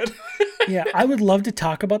side to it. Yeah, I would love to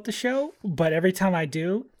talk about the show, but every time I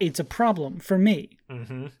do, it's a problem for me.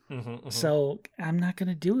 So I'm not going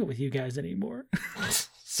to do it with you guys anymore.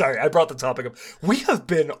 Sorry, I brought the topic up. We have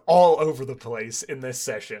been all over the place in this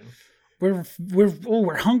session. We're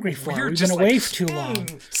hungry for it. We've been away for too long.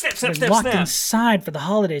 We're locked inside for the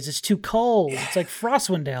holidays. It's too cold. It's like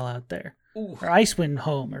Frostwindale out there. Ooh. Or Icewind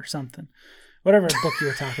Home or something. Whatever book you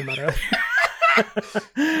were talking about earlier.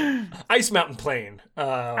 Ice Mountain Plain.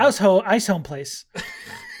 Ice Home Place.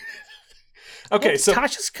 Okay, so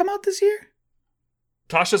Tasha's come out this year?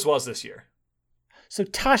 Tasha's was this year. So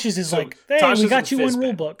Tasha's is hey, we got you one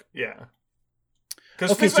rule book. Yeah.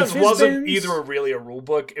 Because Fizban's wasn't either really a rule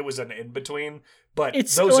book, it was an in-between. But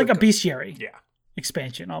it's those like a bestiary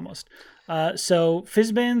expansion almost. So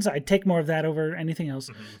Fizban's, I'd take more of that over anything else.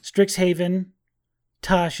 Strixhaven,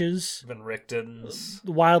 Tasha's, Van Richten's,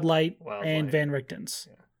 Wildlight, and Van Richten's.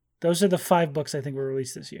 Yeah. Those are the 5 books I think were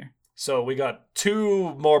released this year. So we got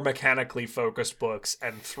 2 more mechanically focused books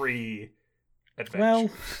and 3 adventures. Well,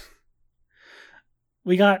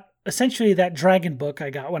 we got essentially that dragon book I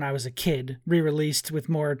got when I was a kid, re-released with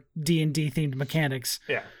more D&D themed mechanics.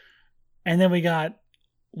 Yeah. And then we got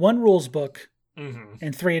 1 rules book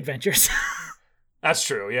and 3 adventures. That's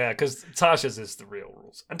true, yeah, because Tasha's is the real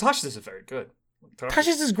rules. And Tasha's is very good.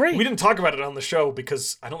 Tasha's is great. We didn't talk about it on the show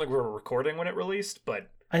because I don't think we were recording when it released, but...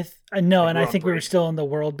 I know, and I think we were still in the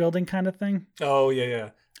world building kind of thing. Oh,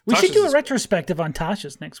 yeah. We should do a retrospective on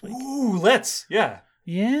Tasha's next week. Ooh, let's. Yeah.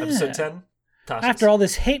 Yeah. Episode 10. Tasha's. After all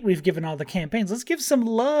this hate we've given all the campaigns, let's give some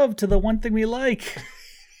love to the one thing we like.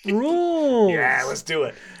 Rules. Yeah, let's do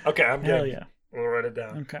it. Okay, I'm good. Hell yeah. We'll write it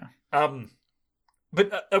down. Okay.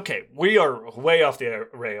 But, okay, we are way off the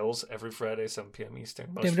rails every Friday, 7 p.m.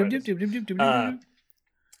 Eastern. Most Fridays.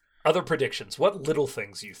 Other predictions. What little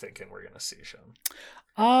things are you thinking we're going to see, Sean?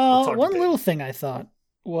 One little thing I thought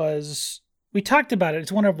was, we talked about it.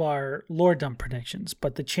 It's one of our lore dump predictions,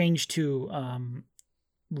 but the change to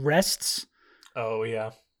rests. Oh,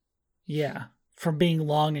 yeah. Yeah. From being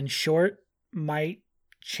long and short might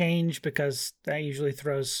change because that usually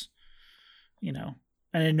throws, an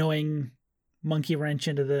annoying monkey wrench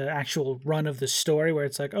into the actual run of the story where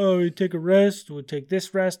it's like, oh, you take a rest, we'll take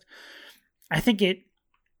this rest. I think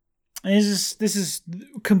this is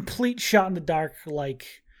complete shot in the dark. Like,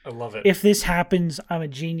 I love it. If this happens, I'm a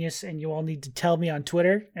genius, and you all need to tell me on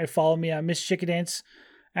Twitter and follow me on Miss Chickadance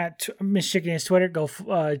at Miss Chickadance Twitter. Go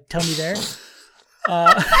tell me there.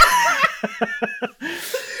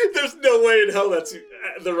 There's no way in hell that's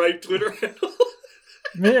the right Twitter handle.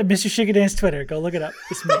 Mr. Chickadance Twitter. Go look it up.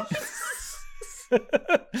 It's me.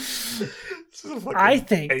 This is a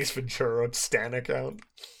fucking Ace Ventura Stan account.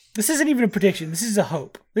 This isn't even a prediction. This is a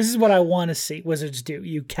hope. This is what I want to see Wizards do,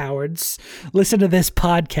 you cowards. Listen to this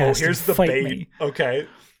podcast. Oh, here's the fight bait. Me. Okay.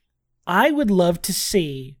 I would love to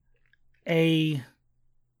see a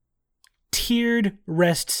tiered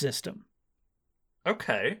rest system.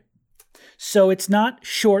 Okay. So it's not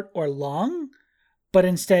short or long, but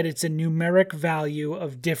instead it's a numeric value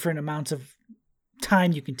of different amounts of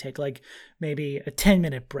time you can take, like maybe a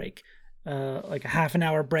 10-minute break, like a half an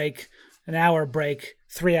hour break, an hour break,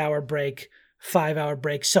 3-hour break, 5-hour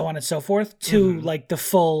break, so on and so forth, to like the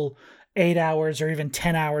full 8 hours or even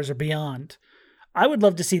 10 hours or beyond. I would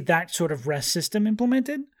love to see that sort of rest system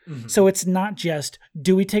implemented. So it's not just,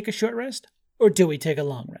 do we take a short rest or do we take a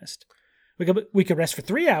long rest? We could rest for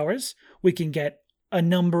 3 hours. We can get a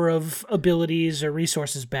number of abilities or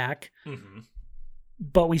resources back.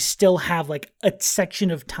 But we still have like a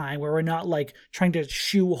section of time where we're not like trying to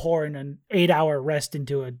shoehorn an 8-hour rest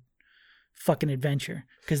into a fucking adventure.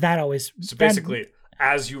 Because that always... So basically,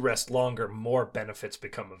 as you rest longer, more benefits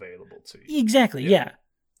become available to you. Exactly, yeah.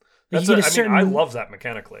 That's I love that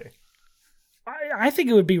mechanically. I think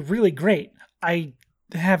it would be really great. I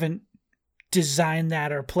haven't designed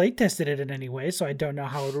that or play tested it in any way, so I don't know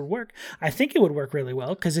how it would work. I think it would work really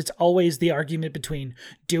well because it's always the argument between,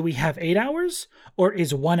 do we have 8 hours or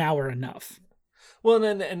is 1 hour enough? Well,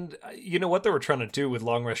 and you know what they were trying to do with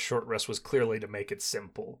long rest, short rest was clearly to make it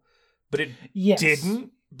simple, but it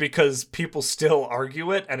didn't, because people still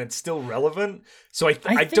argue it and it's still relevant. So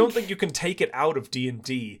I don't think you can take it out of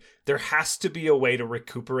D&D. There has to be a way to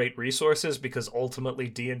recuperate resources, because ultimately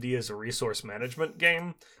D&D is a resource management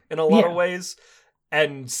game in a lot of ways.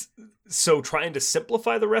 And so trying to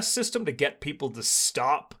simplify the rest system to get people to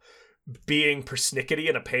stop being persnickety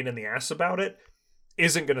and a pain in the ass about it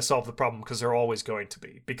isn't going to solve the problem, because they're always going to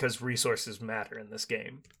be, because resources matter in this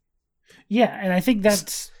game. Yeah, and I think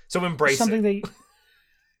that's so embrace something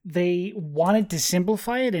they wanted to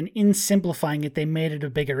simplify it, and in simplifying it, they made it a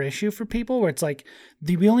bigger issue for people, where it's like,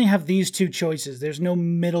 we only have these two choices. There's no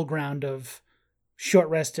middle ground of short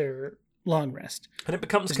rest or long rest. And it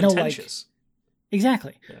becomes contentious.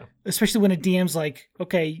 Exactly. Yeah. Especially when a DM's like,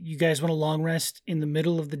 okay, you guys want a long rest in the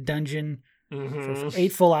middle of the dungeon for 8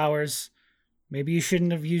 full hours. Maybe you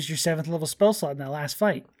shouldn't have used your 7th level spell slot in that last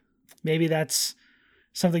fight. Maybe that's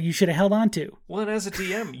something you should have held on to. Well, and as a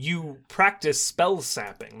DM, you practice spell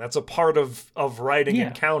sapping. That's a part of writing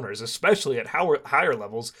encounters, especially at higher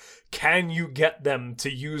levels. Can you get them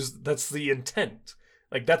to use... That's the intent.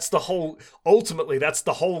 Like, that's the whole... Ultimately, that's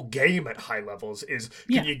the whole game at high levels, is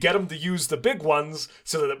can you get them to use the big ones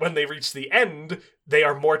so that when they reach the end, they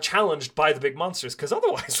are more challenged by the big monsters? Because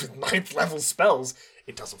otherwise, with 9th level spells,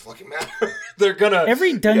 it doesn't fucking matter. They're gonna...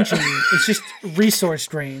 Every dungeon is just resource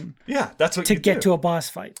drain. Yeah, that's what to get to a boss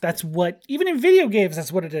fight. That's what... Even in video games,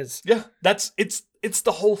 that's what it is. Yeah, it's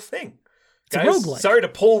the whole thing. It's Guys, a roguelike. Sorry to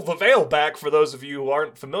pull the veil back for those of you who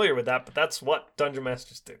aren't familiar with that, but that's what Dungeon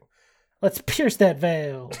Masters do. Let's pierce that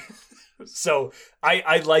veil. So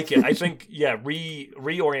I like it. I think,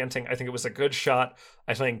 reorienting, I think it was a good shot.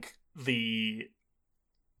 I think the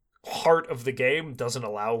heart of the game doesn't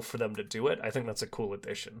allow for them to do it. I think that's a cool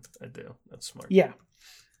addition. I do. That's smart. Yeah.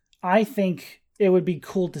 I think it would be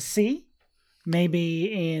cool to see.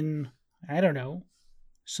 Maybe in, I don't know,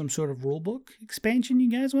 some sort of rulebook expansion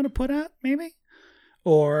you guys want to put out, maybe?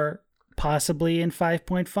 Or possibly in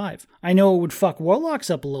 5.5. I know it would fuck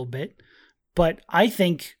Warlocks up a little bit, but I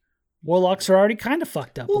think Warlocks are already kind of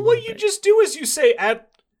fucked up. Well, what you just do is you say at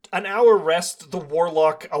an hour rest, the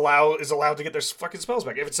Warlock is allowed to get their fucking spells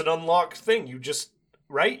back. If it's an unlocked thing, you just,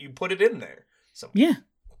 you put it in there. So yeah.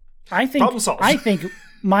 problem solved. I think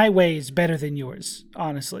my way is better than yours,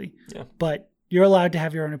 honestly. Yeah. But you're allowed to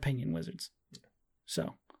have your own opinion, Wizards.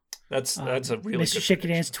 So that's a really Mr. Shaky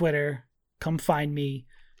Dance Twitter, come find me.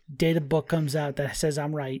 Day the book comes out that says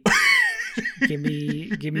I'm right. give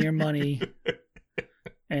me your money,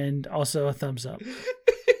 and also a thumbs up.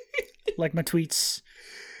 Like my tweets,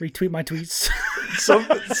 retweet my tweets. Some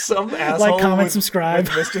asshole like, comment, subscribe.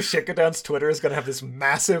 Mr. Shikadan's Twitter is gonna have this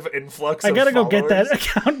massive influx. I gotta go get that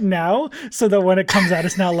account now, so that when it comes out,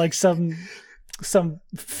 it's not like some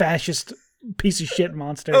fascist piece of shit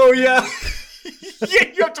monster. Oh yeah.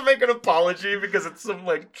 Yeah, you have to make an apology because it's some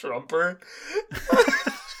like Trumper.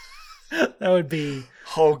 That would be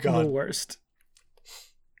the worst.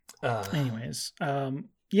 Anyways,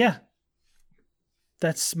 yeah.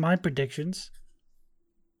 That's my predictions.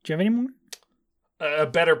 Do you have any more? A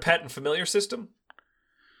better pet and familiar system?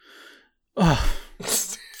 Oh,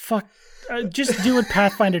 fuck. Just do what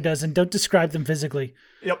Pathfinder does and don't describe them physically.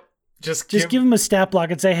 Yep. Just give them a stat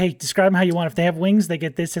block and say, hey, describe them how you want. If they have wings, they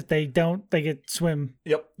get this. If they don't, they get swim.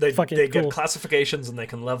 Yep. They get classifications and they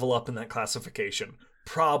can level up in that classification.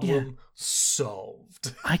 Problem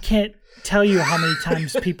solved. I can't tell you how many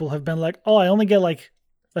times people have been like, oh, I only get like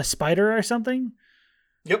a spider or something.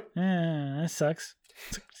 Yep. That sucks.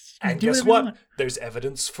 And guess what? There's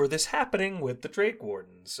evidence for this happening with the Drake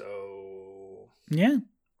Warden, so... Yeah,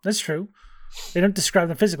 that's true. They don't describe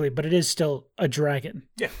them physically, but it is still a dragon.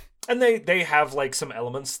 Yeah. And they have like some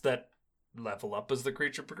elements that level up as the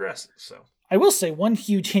creature progresses, so... I will say one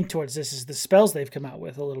huge hint towards this is the spells they've come out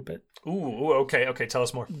with a little bit. Ooh, okay, tell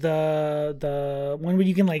us more. The one where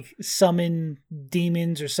you can like summon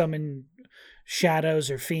demons or summon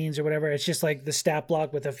shadows or fiends or whatever. It's just like the stat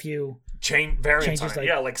block with a few variants on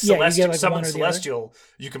it. Like summon Celestial,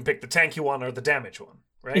 you can pick the tanky one or the damage one,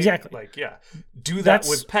 right? Exactly. Like, yeah. Do that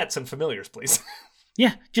with pets and familiars, please.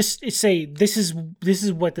 Yeah, just say this is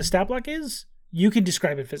what the stat block is. You can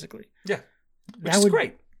describe it physically. Yeah. Which is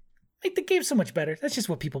great. Make the game so much better. That's just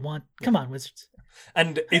what people want. Come on, Wizards.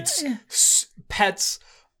 And pets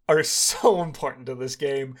are so important to this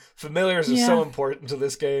game. Familiars are so important to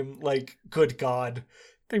this game. Like, good God.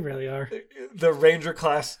 They really are. The Ranger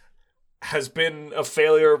class has been a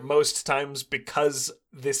failure most times because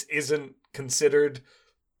this isn't considered.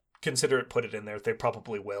 Consider it, put it in there. They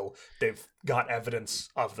probably will. They've got evidence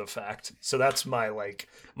of the fact. So that's my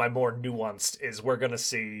more nuanced is we're going to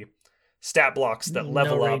see stat blocks that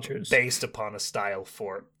level up based upon a style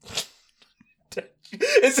for...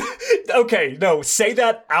 Okay, no, say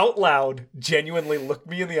that out loud. Genuinely look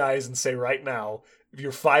me in the eyes and say right now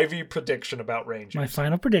your 5e prediction about Rangers. My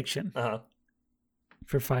final prediction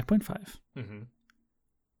for 5.5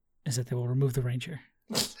 is that they will remove the Ranger.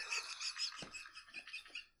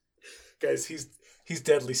 Guys, he's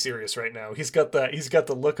deadly serious right now. He's got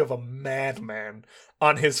the look of a madman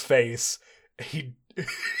on his face.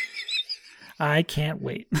 I can't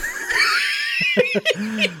wait.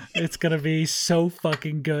 It's gonna be so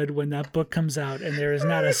fucking good when that book comes out and there is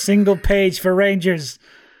not a single page for Rangers.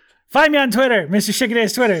 Find me on Twitter, Mr.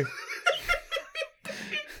 Shikadance Twitter.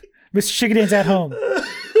 Mr. Shikadance at home.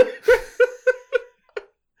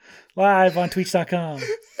 Live on Twitch.com.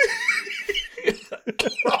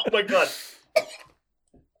 Oh my God.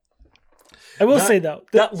 I will say though,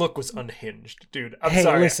 that look was unhinged, dude. I'm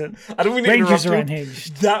sorry. Listen, I don't mean to Rangers interrupt are you.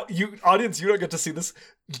 unhinged. Audience, you don't get to see this.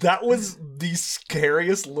 That was the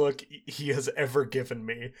scariest look he has ever given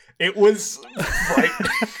me. It was right.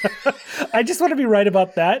 I just want to be right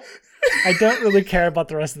about that. I don't really care about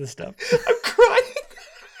the rest of the stuff. I'm crying.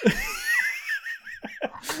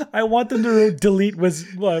 I want them to delete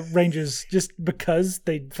Rangers just because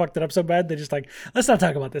they fucked it up so bad. They're just like, let's not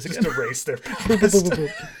talk about this again. Just erase their past.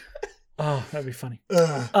 Oh, that'd be funny.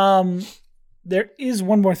 There is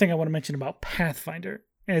one more thing I want to mention about Pathfinder.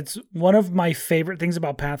 It's one of my favorite things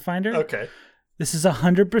about Pathfinder. Okay. This is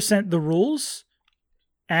 100% the rules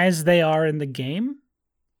as they are in the game,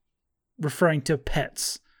 referring to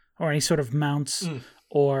pets or any sort of mounts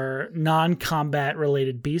or non-combat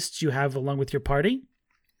related beasts you have along with your party,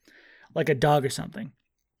 like a dog or something.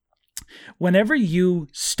 Whenever you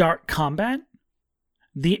start combat,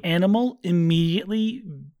 the animal immediately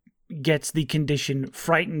gets the condition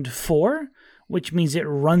frightened 4, which means it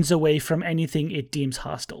runs away from anything it deems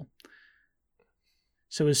hostile.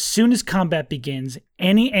 So as soon as combat begins,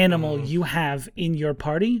 any animal you have in your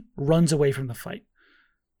party runs away from the fight.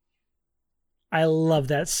 I love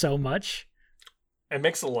that so much. It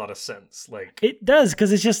makes a lot of sense. Like it does,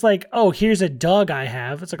 because it's just like, oh, here's a dog I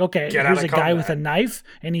have. It's like, okay, here's a guy with a knife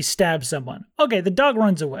and he stabs someone. Okay, the dog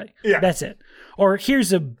runs away. Yeah. That's it. Or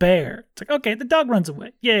here's a bear. It's like, okay, the dog runs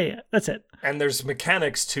away. Yeah, that's it. And there's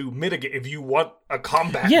mechanics to mitigate. If you want a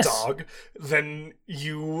combat dog, then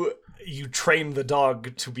you train the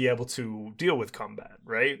dog to be able to deal with combat,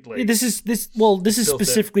 right? Like this is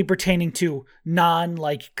specifically pertaining to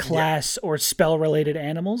class or spell related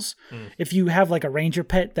animals. If you have like a ranger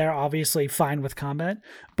pet, they're obviously fine with combat.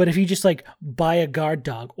 But if you just like buy a guard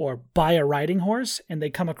dog or buy a riding horse and they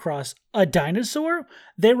come across a dinosaur,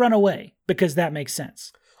 they run away because that makes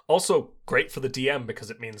sense. Also great for the DM because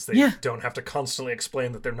it means they don't have to constantly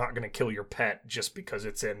explain that they're not going to kill your pet just because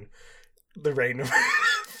it's in the rain of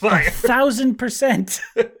fire.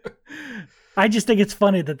 1,000%. I just think it's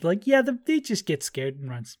funny that they just get scared and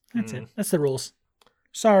runs. That's it. That's the rules.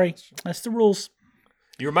 Sorry. That's the rules.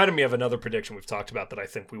 You reminded me of another prediction we've talked about that I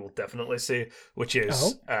think we will definitely see, which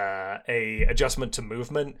is a adjustment to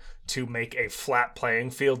movement to make a flat playing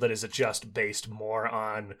field that is just based more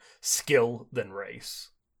on skill than race.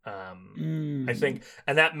 I think,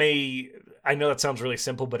 and that I know that sounds really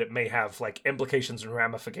simple, but it may have like implications and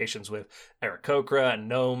ramifications with Aarakocra and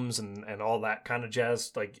gnomes and all that kind of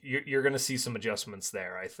jazz. Like you're going to see some adjustments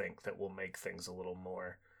there, I think, that will make things a little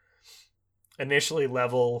more initially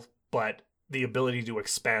level, but the ability to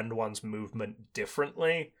expand one's movement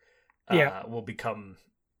differently will become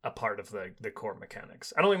a part of the core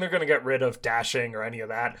mechanics. I don't think they're going to get rid of dashing or any of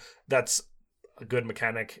that. That's a good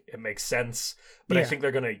mechanic. It makes sense. But I think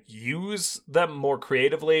they're going to use them more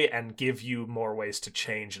creatively and give you more ways to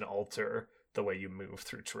change and alter the way you move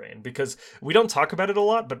through terrain. Because we don't talk about it a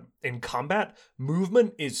lot, but in combat,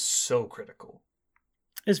 movement is so critical.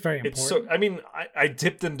 It's very important. It's so, I mean, I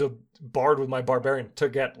dipped into Bard with my Barbarian to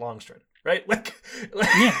get Longstride, right? Like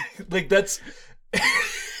that's...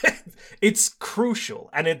 it's crucial,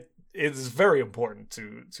 and it is very important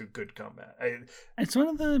to good combat. It's one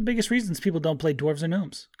of the biggest reasons people don't play dwarves or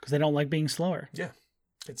gnomes, because they don't like being slower. Yeah,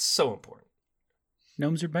 it's so important.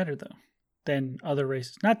 Gnomes are better, though, than other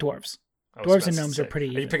races. Not dwarves. Dwarves and gnomes are pretty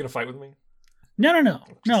even. Are you picking a fight with me? No.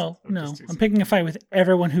 I'm picking a fight with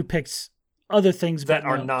everyone who picks other things that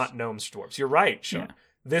are not gnomes or dwarves. You're right, Sean.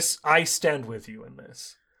 Yeah. I stand with you in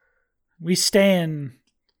this. We stand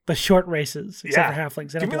the short races, except for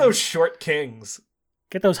halflings. Give me those short kings.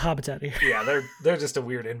 Get those hobbits out of here. Yeah, they're just a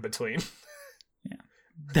weird in-between. Yeah.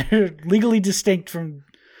 They're legally distinct from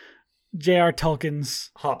J.R. Tolkien's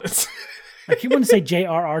hobbits. I keep wanting to say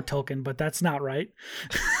J.R.R. Tolkien, but that's not right.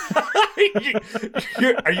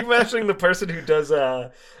 Are you imagining the person who does Game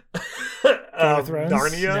of Thrones?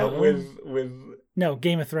 Narnia with No,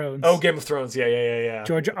 Game of Thrones. Oh, Game of Thrones. Yeah.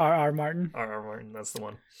 George R.R. Martin. R.R. Martin, that's the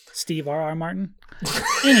one. Steve R.R. Martin.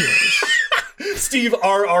 Anyways. Steve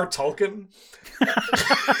R.R. Tolkien.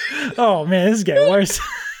 Oh man, this is getting worse.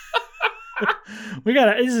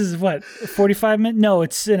 This is what, 45 minutes? No,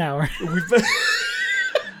 it's an hour.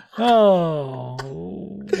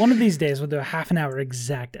 One of these days we'll do a half an hour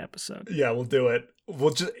exact episode. Yeah, we'll do it.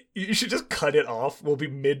 You should just cut it off. We'll be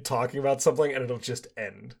mid talking about something and it'll just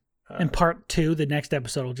end. And part 2, the next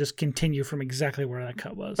episode, will just continue from exactly where that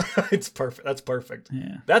cut was. It's perfect. That's perfect.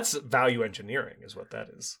 Yeah. That's value engineering is what that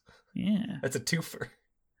is. Yeah. That's a twofer.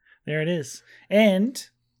 There it is. And,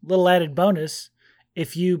 little added bonus,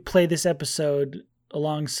 if you play this episode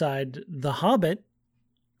alongside The Hobbit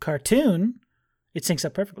cartoon, it syncs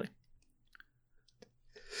up perfectly.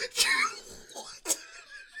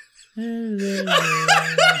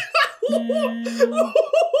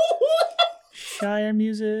 Shire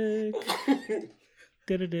music. Well,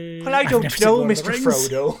 I don't know, Mr.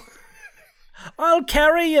 Frodo. I'll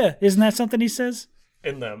carry you. Isn't that something he says?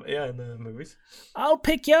 In the movies. I'll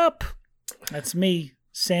pick you up. That's me,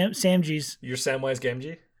 Samji's. You're Samwise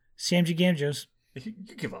Gamgee? Samji Gamjos. You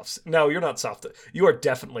give off. No, you're not soft. You are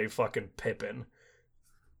definitely fucking Pippin.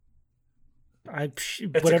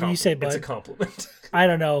 Whatever you say, bud. It's a compliment. I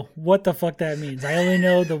don't know what the fuck that means. I only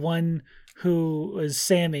know the one who was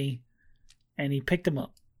Sammy, and he picked him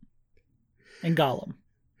up. And Gollum.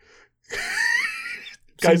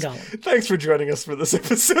 Guys, thanks for joining us for this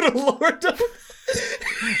episode of Lordom.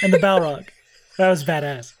 And the Balrog. That was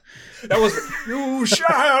badass. That was, you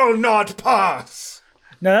shall not pass.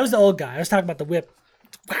 No, that was the old guy. I was talking about the whip.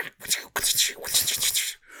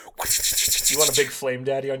 You want a big flame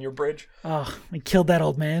daddy on your bridge? Oh, we killed that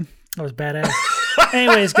old man. That was badass.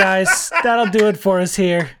 Anyways, guys, that'll do it for us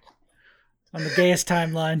here on the gayest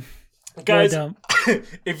timeline. Guys,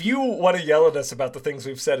 if you want to yell at us about the things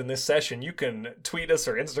we've said in this session, you can tweet us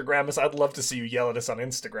or Instagram us. I'd love to see you yell at us on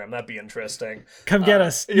Instagram. That'd be interesting. Come get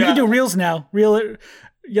us. You can do reels now.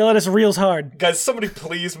 Yell at us reels hard. Guys, somebody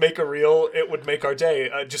please make a reel. It would make our day,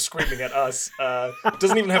 just screaming at us. It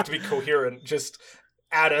doesn't even have to be coherent. Just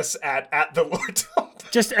at us at the Lord Dump.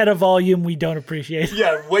 Just at a volume we don't appreciate.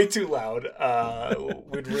 Yeah, way too loud.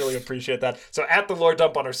 We'd really appreciate that. So at the Lord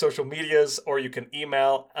Dump on our social medias, or you can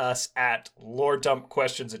email us at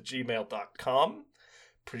lorddumpquestions@gmail.com.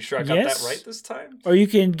 Pretty sure I got that right this time. Or you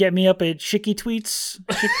can get me up at Shicky Tweets.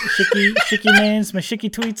 Shicky Mans, my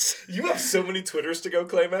Shicky Tweets. You have so many Twitters to go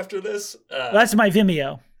claim after this. Well, that's my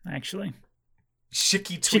Vimeo, actually.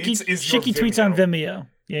 Shicky Tweets is Shicky your Vimeo. Tweets on Vimeo.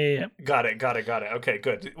 Yeah. Got it. Okay,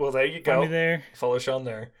 good. Well, there you go. Find me there. Follow Sean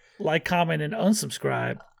there. Like, comment, and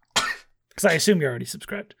unsubscribe. Because I assume you're already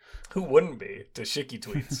subscribed. Who wouldn't be to Shicky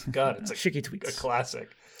Tweets? God, it's Shicky Tweets. A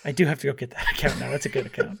classic. I do have to go get that account now. That's a good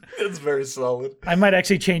account. It's very solid. I might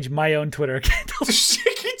actually change my own Twitter account to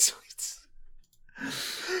Shicky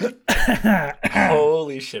Tweets.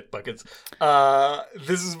 Holy shit buckets.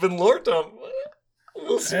 This has been Lord Dump.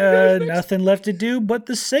 We'll see you guys next. Nothing left to do but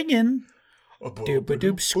the singing.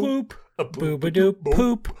 Doop-a-doop swoop. Booba-doop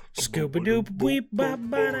poop. Scooba-doop weep.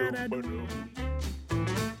 Ba-ba-da-da-doo.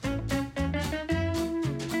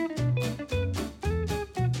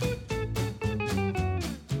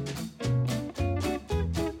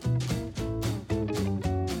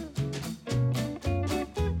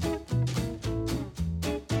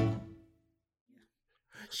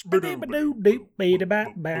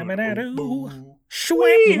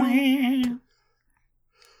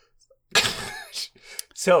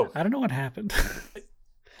 So I don't know what happened.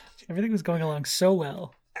 Everything was going along so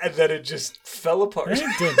well, and then it just fell apart. And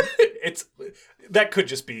it didn't. That could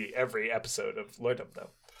just be every episode of Lordum,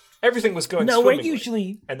 though. Everything was going. No, we're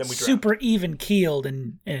usually and then we super even keeled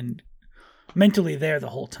and mentally there the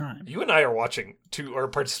whole time. You and I are watching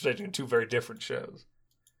participating in two very different shows.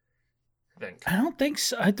 I don't think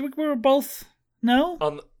so. I think we were both.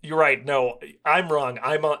 No, you're right. No, I'm wrong.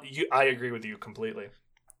 I agree with you completely.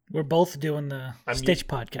 We're both doing the Stitch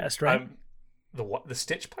podcast, right? The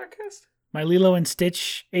Stitch podcast? My Lilo and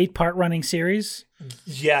Stitch 8-part running series.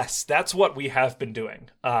 Yes, that's what we have been doing.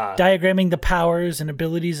 Diagramming the powers and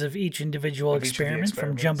abilities of each individual experiment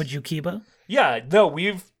from Jumba Jukiba. Yeah, no,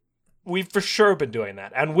 we've for sure been doing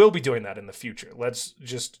that, and we'll be doing that in the future. Let's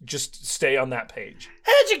just stay on that page.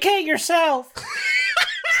 Educate yourself.